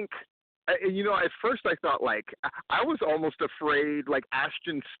 I think, at first I thought like, I was almost afraid like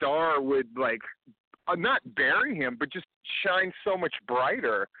Ashton Starr would like, not bury him, but just shine so much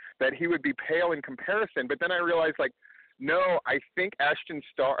brighter that he would be pale in comparison. But then I realized like, no, I think Ashton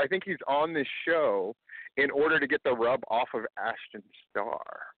Starr, I think he's on this show in order to get the rub off of Ashton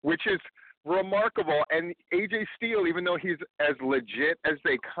Starr, which is remarkable. And AJ Steele, even though he's as legit as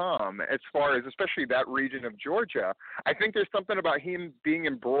they come, as far as especially that region of Georgia, I think there's something about him being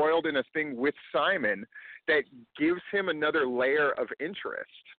embroiled in a thing with Simon that gives him another layer of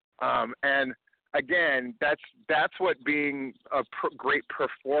interest. And again, that's what being a great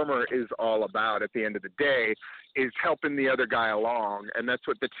performer is all about. At the end of the day, is helping the other guy along, and that's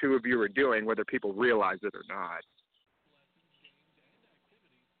what the two of you are doing, whether people realize it or not.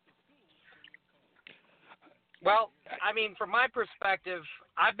 Well, I mean, from my perspective,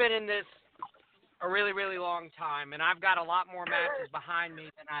 I've been in this a really, really long time, and I've got a lot more matches behind me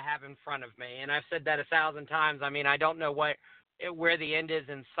than I have in front of me. And I've said that 1,000 times. I mean, I don't know where the end is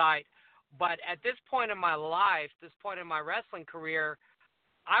in sight. But at this point in my life, this point in my wrestling career,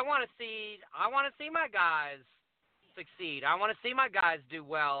 I want to see my guys succeed. I want to see my guys do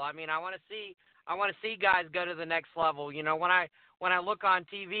well. I mean, I want to see guys go to the next level. You know, when I look on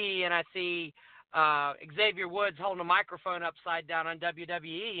TV and I see Xavier Woods holding a microphone upside down on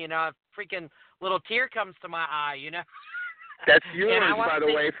WWE, you know, a freaking little tear comes to my eye, you know. That's yours, by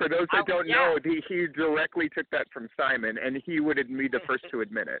the way. For those that don't know, he directly took that from Simon, and he would be the first to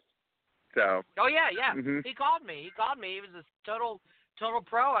admit it. So. Oh yeah. Mm-hmm. He called me. He was a total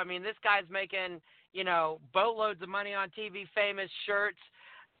pro. I mean, this guy's making, you know, boatloads of money on TV, famous shirts,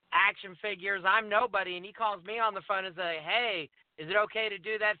 action figures. I'm nobody, and he calls me on the phone and says, "Hey, is it okay to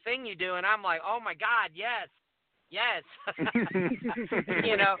do that thing you do?" And I'm like, "Oh my God, yes."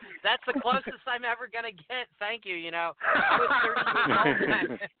 You know, that's the closest I'm ever gonna get. Thank you. You know, I was 30 years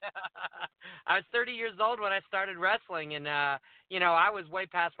old. I was 30 years old when I started wrestling, and you know, I was way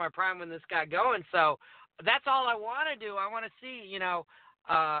past my prime when this got going. So that's all I want to do. I want to see, you know,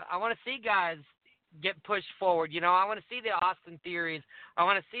 I want to see guys get pushed forward. You know, I want to see the Austin Theories. I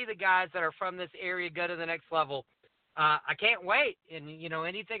want to see the guys that are from this area go to the next level. I can't wait, and you know,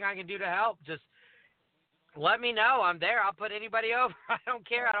 anything I can do to help, just let me know. I'm there. I'll put anybody over. I don't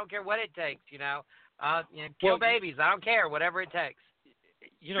care. I don't care what it takes. You know, kill babies. I don't care. Whatever it takes.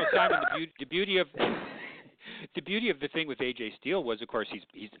 You know, Simon, the beauty of the thing with AJ Steele was, of course,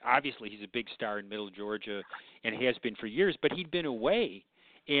 he's obviously a big star in Middle Georgia and has been for years, but he'd been away.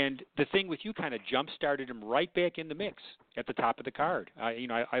 And the thing with you kind of jump-started him right back in the mix at the top of the card. You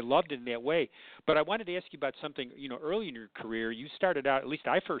know, I loved it in that way. But I wanted to ask you about something, you know, early in your career, you started out, at least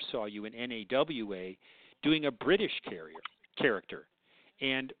I first saw you in NAWA, doing a British character.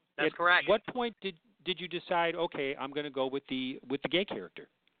 And that's correct. What point did you decide, okay, I'm going to go with the gay character?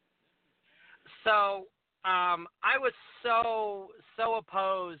 So I was so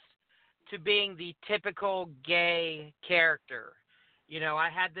opposed to being the typical gay character. You know, I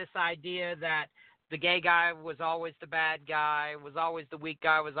had this idea that the gay guy was always the bad guy, was always the weak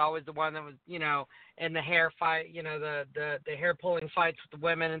guy, was always the one that was, you know, in the hair fight, you know, the hair pulling fights with the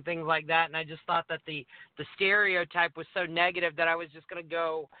women and things like that. And I just thought that the stereotype was so negative that I was just going to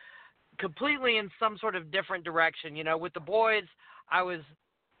go completely in some sort of different direction. You know, with the boys, I was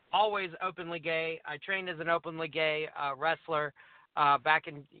always openly gay. I trained as an openly gay wrestler back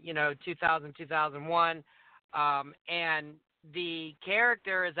in, you know, 2000, 2001. And the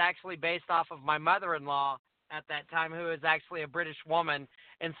character is actually based off of my mother-in-law at that time, who is actually a British woman.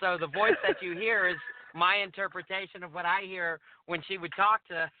 And so the voice that you hear is my interpretation of what I hear when she would talk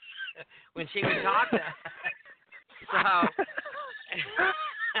to,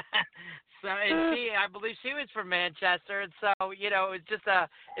 So and I believe she was from Manchester, and so, you know, it's just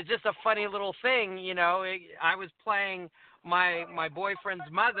a funny little thing, you know. I was playing my boyfriend's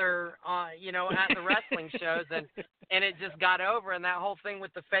mother, you know, at the wrestling shows, and it just got over, and that whole thing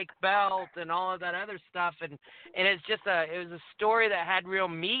with the fake belt and all of that other stuff, and it was a story that had real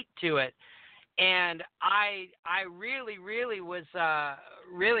meat to it, and I really was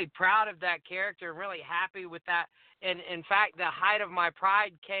really proud of that character and really happy with that. And in fact, the height of my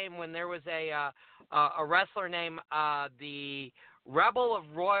pride came when there was a wrestler named the Rebel of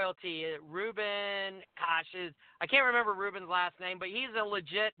Royalty, Ruben. I can't remember Ruben's last name, but he's a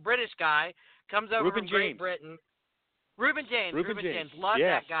legit British guy. Comes over from Great Britain. Ruben James. Love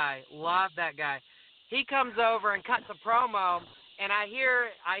that guy. He comes over and cuts a promo, and I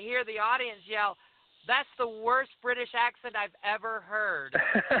hear the audience yell, "That's the worst British accent I've ever heard."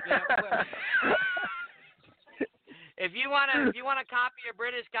 You know, If you want to copy a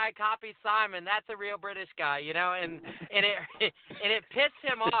British guy, copy Simon. That's a real British guy, you know, and it pissed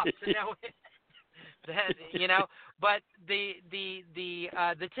him off, you know. That, you know, but the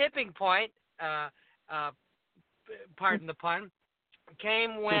tipping point, pardon the pun,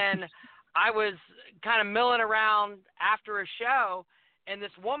 came when I was kind of milling around after a show, and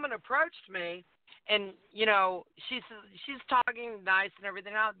this woman approached me, and you know, she's talking nice and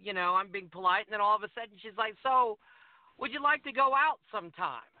everything. I'm being polite, and then all of a sudden she's like, "So, would you like to go out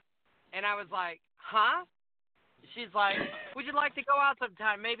sometime?" And I was like, "Huh?" She's like, "Would you like to go out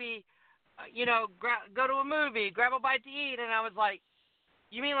sometime? Maybe, go to a movie, grab a bite to eat." And I was like,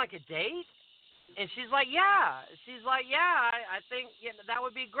 "You mean like a date?" And she's like, "Yeah." She's like, "Yeah, I think that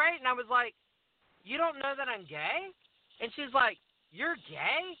would be great." And I was like, "You don't know that I'm gay?" And she's like, "You're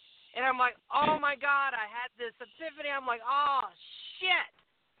gay?" And I'm like, "Oh my God, I had this epiphany." I'm like, "Oh shit.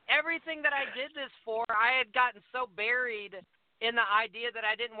 Everything that I did this for, I had gotten so buried in the idea that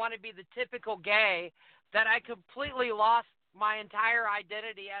I didn't want to be the typical gay that I completely lost my entire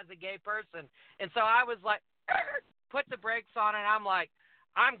identity as a gay person." And so I was like, put the brakes on, and I'm like,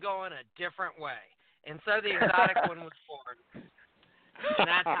 I'm going a different way. And so the exotic one was born. And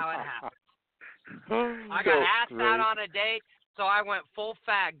that's how it happened. I got asked out on a date, so I went full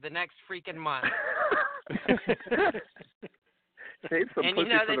fag the next freaking month. Save some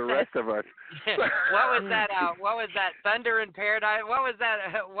pussy for the rest of us. What was that? What was that? Thunder in Paradise? What was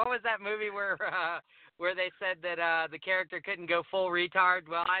that? What was that movie where they said that the character couldn't go full retard?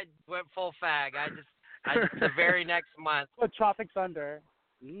 Well, I went full fag. I just the very next month. Oh, Tropic Thunder.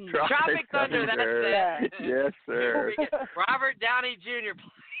 Tropic Thunder. That's it. Yes, sir. Robert Downey Jr.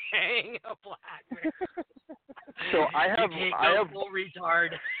 playing a black man. So I have full retard.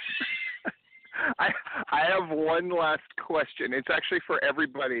 I have one last question. It's actually for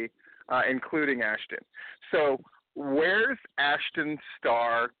everybody, including Ashton. So where's Ashton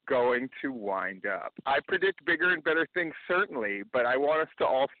Starr going to wind up? I predict bigger and better things, certainly, but I want us to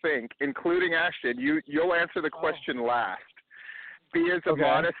all think, including Ashton. You'll answer the question last. Be as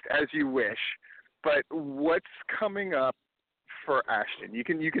modest as you wish, but what's coming up for Ashton? You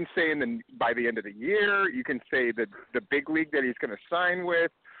can say by the end of the year. You can say the big league that he's going to sign with.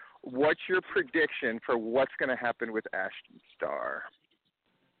 What's your prediction for what's going to happen with Ashton Starr?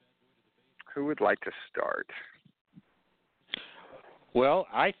 Who would like to start? Well,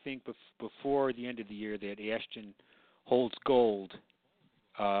 I think before the end of the year that Ashton holds gold,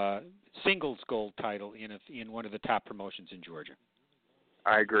 singles gold title in one of the top promotions in Georgia.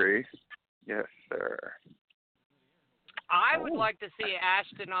 I agree. Yes, sir. I would like to see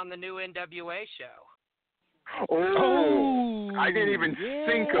Ashton on the new NWA show. Oh, I didn't even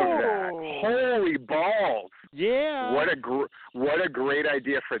think of that. Holy balls! Yeah. What a great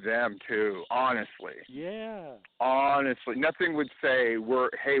idea for them too. Honestly. Yeah. Honestly, nothing would say we're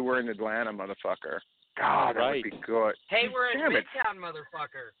in Atlanta, motherfucker. God, that would be good. Hey, we're in Midtown,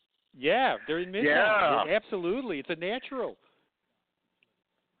 motherfucker. Yeah, they're in Midtown. Yeah, absolutely, it's a natural.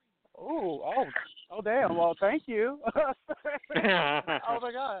 Oh, damn. Well, thank you. Oh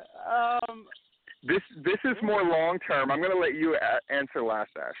my God. This is more long term. I'm going to let you answer last,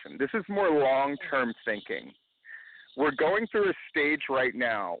 Ashton. This is more long term thinking. We're going through a stage right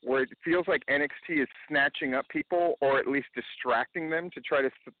now where it feels like NXT is snatching up people, or at least distracting them to try to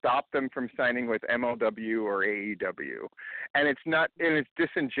stop them from signing with MLW or AEW, and it's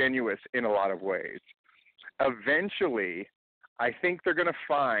disingenuous in a lot of ways. Eventually, I think they're going to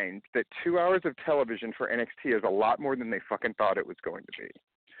find that 2 hours of television for NXT is a lot more than they fucking thought it was going to be.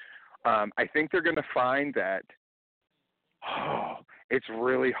 I think they're going to find that it's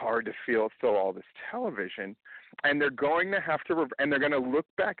really hard to fill all this television, and they're going to have to and they're going to look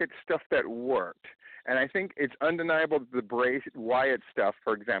back at stuff that worked. And I think it's undeniable that the Bray Wyatt stuff,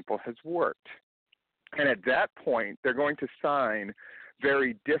 for example, has worked. And at that point, they're going to sign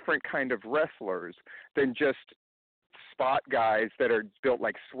very different kind of wrestlers than just spot guys that are built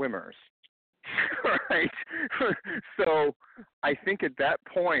like swimmers. Right? So I think at that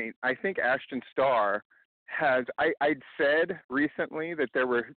point, I think Ashton Starr has, I'd said recently that there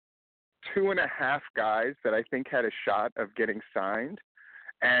were 2.5 guys that I think had a shot of getting signed,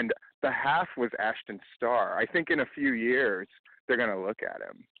 and the half was Ashton Starr. I think in a few years, they're going to look at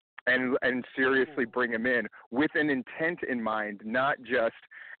him and seriously bring him in with an intent in mind, not just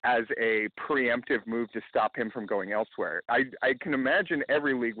as a preemptive move to stop him from going elsewhere. I can imagine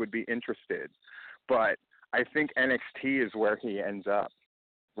every league would be interested, but I think NXT is where he ends up,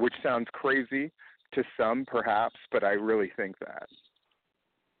 which sounds crazy to some perhaps, but I really think that.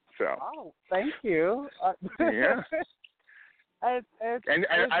 So. Oh, thank you. Yeah. I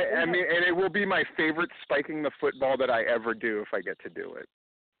mean, and it will be my favorite spiking the football that I ever do if I get to do it.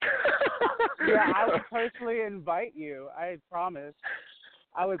 Yeah, I would personally invite you. I promise.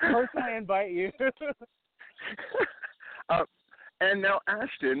 I would personally invite you. And now,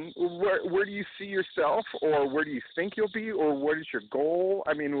 Ashton, where do you see yourself, or where do you think you'll be, or what is your goal?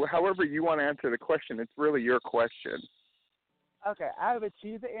 I mean, however you want to answer the question, it's really your question. Okay, I have a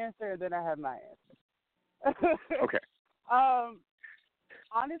choose the answer, and then I have my answer. Okay.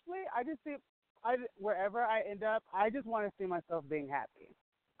 Honestly, wherever I end up, I just want to see myself being happy.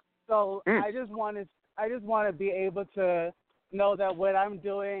 So I just want to be able to know that what I'm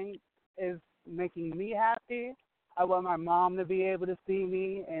doing is making me happy. I want my mom to be able to see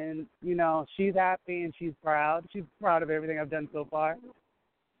me, and she's happy and she's proud. She's proud of everything I've done so far.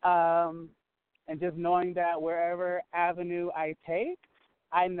 And just knowing that wherever avenue I take,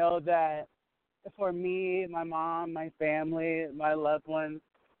 I know that for me, my mom, my family, my loved ones,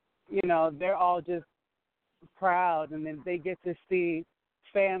 they're all just proud, and then they get to see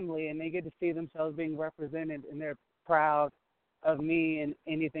family, and they get to see themselves being represented, and they're proud of me and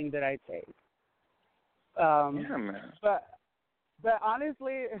anything that I take. Yeah, man. But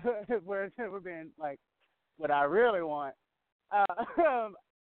honestly, we're being like what I really want.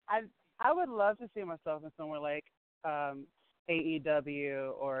 I would love to see myself in somewhere like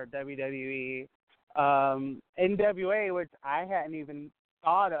AEW or WWE, NWA, which I hadn't even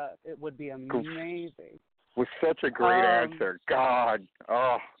thought of. It would be amazing. Was such a great answer. God,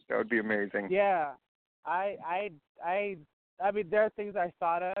 that would be amazing. Yeah, I mean, there are things I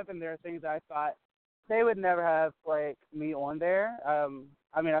thought of, and there are things I thought they would never have like me on there. I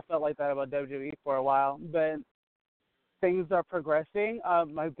mean, I felt like that about WWE for a while, but things are progressing.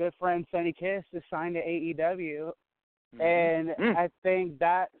 My good friend Sonny Kiss is signed to AEW, and I think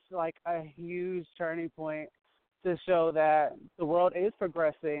that's like a huge turning point to show that the world is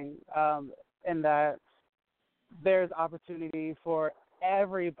progressing, and that there's opportunity for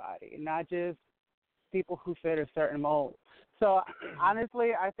everybody, not just people who fit a certain mold. So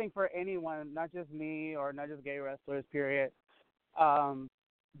honestly, I think for anyone, not just me or not just gay wrestlers, period,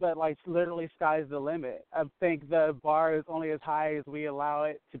 but like literally sky's the limit. I think the bar is only as high as we allow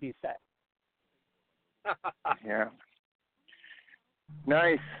it to be set. Yeah.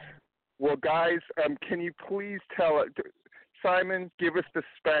 Nice. Well, guys, can you please tell Simon, give us the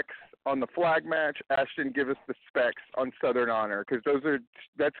specs on the flag match. Ashton, give us the specs on Southern Honor, because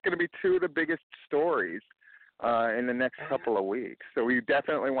that's going to be two of the biggest stories in the next couple of weeks. So we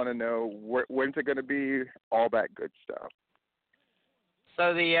definitely want to know when's it going to be, all that good stuff.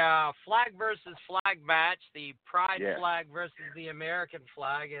 So the flag versus flag match, the Pride flag versus the American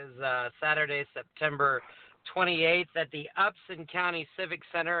flag, is Saturday, September 28th at the Upson County Civic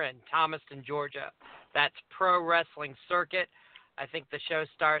Center in Thomaston, Georgia. That's Pro Wrestling Circuit. I think the show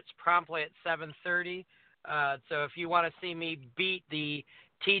starts promptly at 7:30. So if you want to see me beat the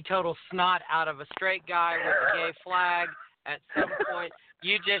teetotal snot out of a straight guy with a gay flag at some point,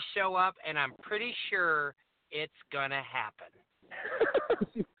 you just show up, and I'm pretty sure it's going to happen.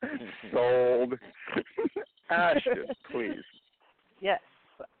 Sold. Ashton, please. Yes.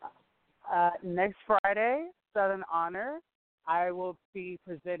 Next Friday, Southern Honor, I will be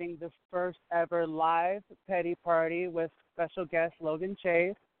presenting the first ever live petty party with special guest Logan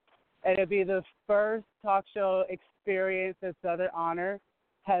Chase. And it'll be the first talk show experience that Southern Honor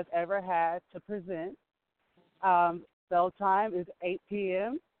has ever had to present. Bell time is 8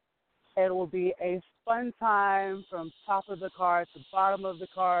 p.m. It will be a fun time from top of the card to bottom of the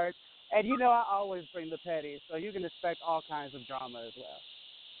card. And I always bring the petty, so you can expect all kinds of drama as well.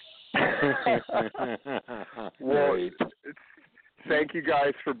 Well, thank you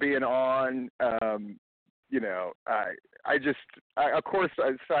guys for being on. Of course,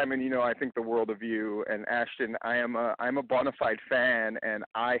 Simon, I think the world of you, and Ashton, I'm a bona fide fan, and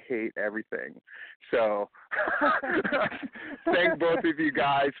I hate everything. So thank both of you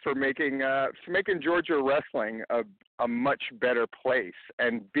guys for making Georgia wrestling a much better place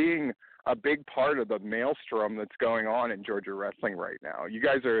and being a big part of the maelstrom that's going on in Georgia wrestling right now. You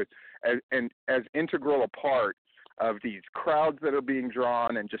guys are as integral a part of these crowds that are being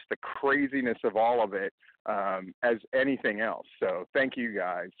drawn and just the craziness of all of it as anything else. So thank you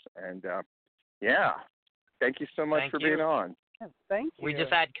guys. And, thank you so much for being on. Yeah, thank you. We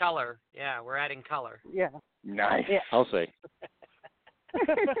just add color. Yeah, we're adding color. Yeah. Nice. Yeah. I'll say.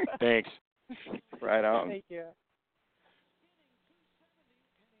 Thanks. Right on. Thank you.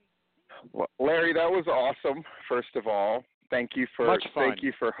 Well, Larry, that was awesome, first of all. Thank you for much fun. Thank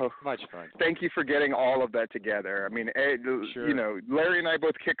you for much fun. Thank you for getting all of that together. I mean, Sure. Larry and I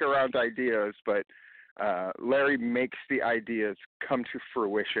both kick around ideas, but Larry makes the ideas come to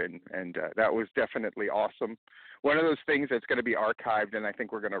fruition, and that was definitely awesome. One of those things that's going to be archived, and I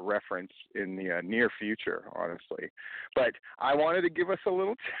think we're going to reference in the near future, honestly. But I wanted to give us a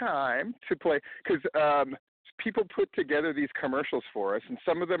little time to play, because people put together these commercials for us, and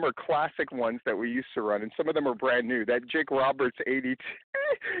some of them are classic ones that we used to run, and some of them are brand new. That Jake Roberts ADT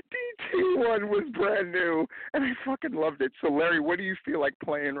DT one was brand new, and I fucking loved it. So, Larry, what do you feel like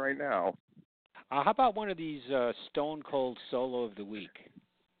playing right now? How about one of these Stone Cold Solo of the Week?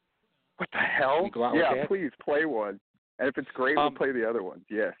 What the hell? Yeah, please play one. And if it's great, we'll play the other ones.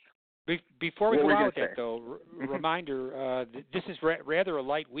 Yes. Before we go out with that, though, reminder, this is rather a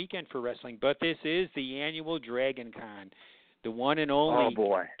light weekend for wrestling, but this is the annual Dragon Con, the one and only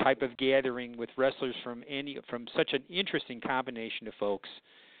type of gathering with wrestlers from such an interesting combination of folks.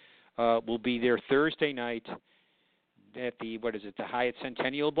 Will be there Thursday night at the Hyatt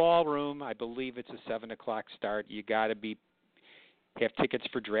Centennial Ballroom. I believe it's a 7:00 start. You got to have tickets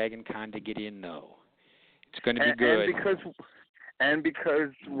for Dragon Con to get in, though. It's going to be good. And because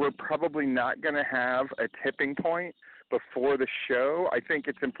we're probably not going to have a tipping point before the show, I think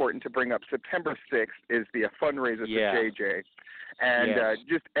it's important to bring up September 6th is the fundraiser for JJ. And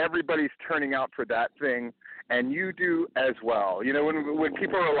just everybody's turning out for that thing, and you do as well. You know, when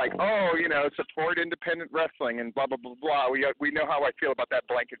people are like, oh, you know, support independent wrestling and blah, blah, blah, blah, we know how I feel about that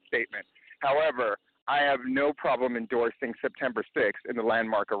blanket statement. However, I have no problem endorsing September 6th in the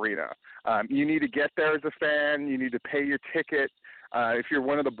Landmark Arena. You need to get there as a fan. You need to pay your ticket. If you're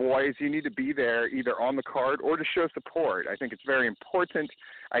one of the boys, you need to be there either on the card or to show support. I think it's very important.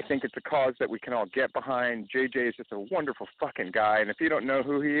 I think it's a cause that we can all get behind. JJ is just a wonderful fucking guy, and if you don't know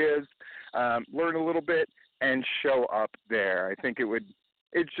who he is, learn a little bit and show up there. I think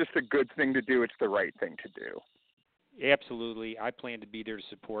it's just a good thing to do. It's the right thing to do. Absolutely. I plan to be there to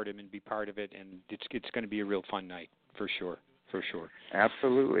support him and be part of it, and it's going to be a real fun night, for sure.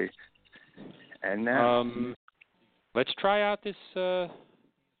 Absolutely. And now... let's try out this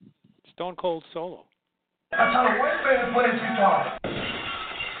Stone Cold Solo. That's how a white man plays guitar.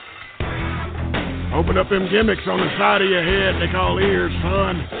 Open up them gimmicks on the side of your head they call ears,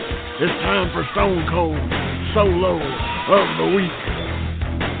 son. It's time for Stone Cold Solo of the Week.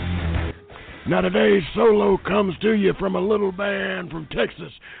 Now today's solo comes to you from a little band from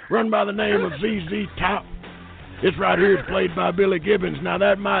Texas run by the name of ZZ Top. This right here is played by Billy Gibbons. Now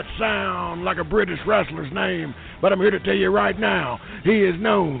that might sound like a British wrestler's name, but I'm here to tell you right now, he is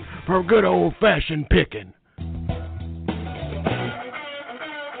known for good old-fashioned picking.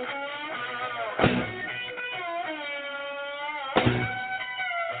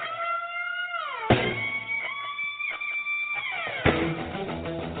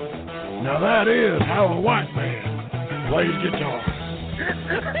 Now that is how a white man plays guitar.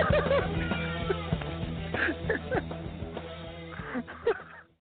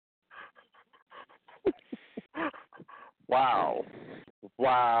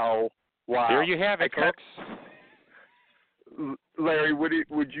 Wow. There you have it, folks. Larry,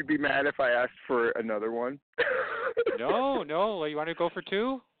 would you be mad if I asked for another one? No. You want to go for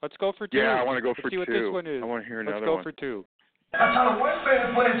two? Let's go for two. Yeah, I want to go for two. Let's see what this one is. I want to hear another one. Let's go for two. That's how a white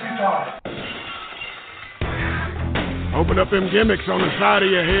man plays guitar. Open up them gimmicks on the side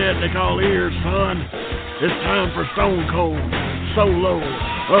of your head they call ears, son. It's time for Stone Cold Solo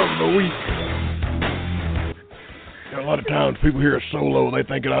of the Week. A lot of times people hear a solo, they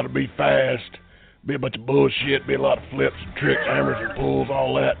think it ought to be fast, be a bunch of bullshit, be a lot of flips and tricks, hammers and pulls,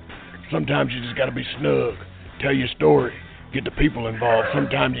 all that. Sometimes you just got to be snug, tell your story, get the people involved.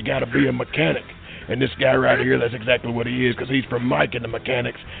 Sometimes you got to be a mechanic. And this guy right here, that's exactly what he is, because he's from Mike and the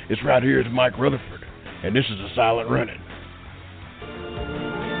Mechanics. This right here is Mike Rutherford, and this is a silent running.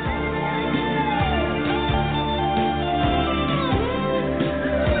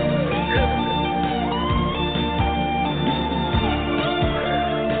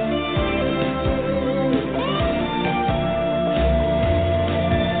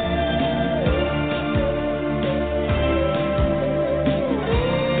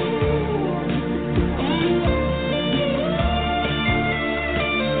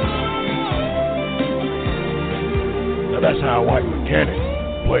 That's how a white mechanic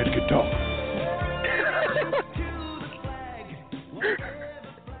plays guitar.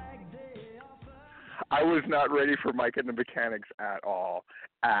 I was not ready for Mike and the Mechanics at all.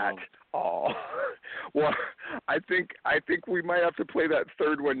 Well, I think we might have to play that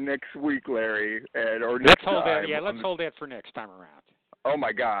third one next week, Larry, or next time. Let's hold that for next time around. Oh,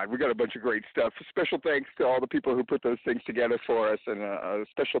 my God. We got a bunch of great stuff. Special thanks to all the people who put those things together for us, and a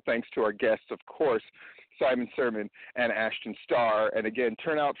special thanks to our guests, of course, Simon Sermon and Ashton Starr. And, again,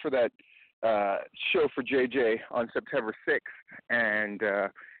 turn out for that show for JJ on September 6th. And,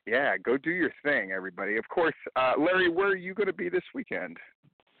 go do your thing, everybody. Of course, Larry, where are you going to be this weekend?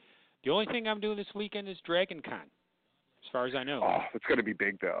 The only thing I'm doing this weekend is Dragon Con, as far as I know. Oh, it's going to be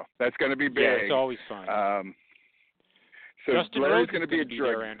big, though. That's going to be big. Yeah, it's always fun. So Dustin Larry's Rhodes going is to be a be drug.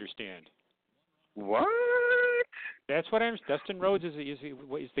 there, I understand. What? That's what I'm. Dustin Rhodes is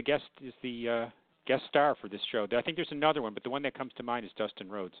the guest guest star for this show. I think there's another one, but the one that comes to mind is Dustin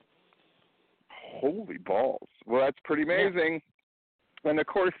Rhodes. Holy balls! Well, that's pretty amazing. Yeah. And of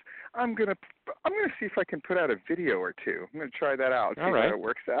course, I'm gonna see if I can put out a video or two. I'm gonna try that out. See how it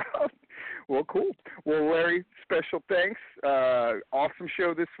works out. Well, cool. Well, Larry, special thanks. Awesome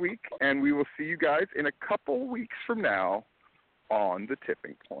show this week, and we will see you guys in a couple weeks from now on The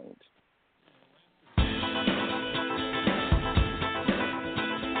Tipping Point.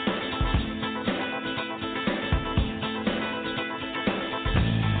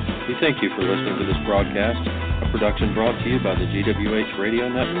 We thank you for listening to this broadcast, a production brought to you by the GWH Radio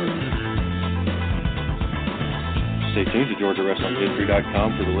Network. Stay tuned to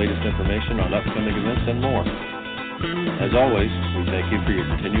GeorgiaWrestlingHistory.com for the latest information on upcoming events and more. As always, we thank you for your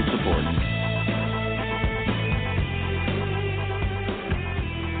continued support.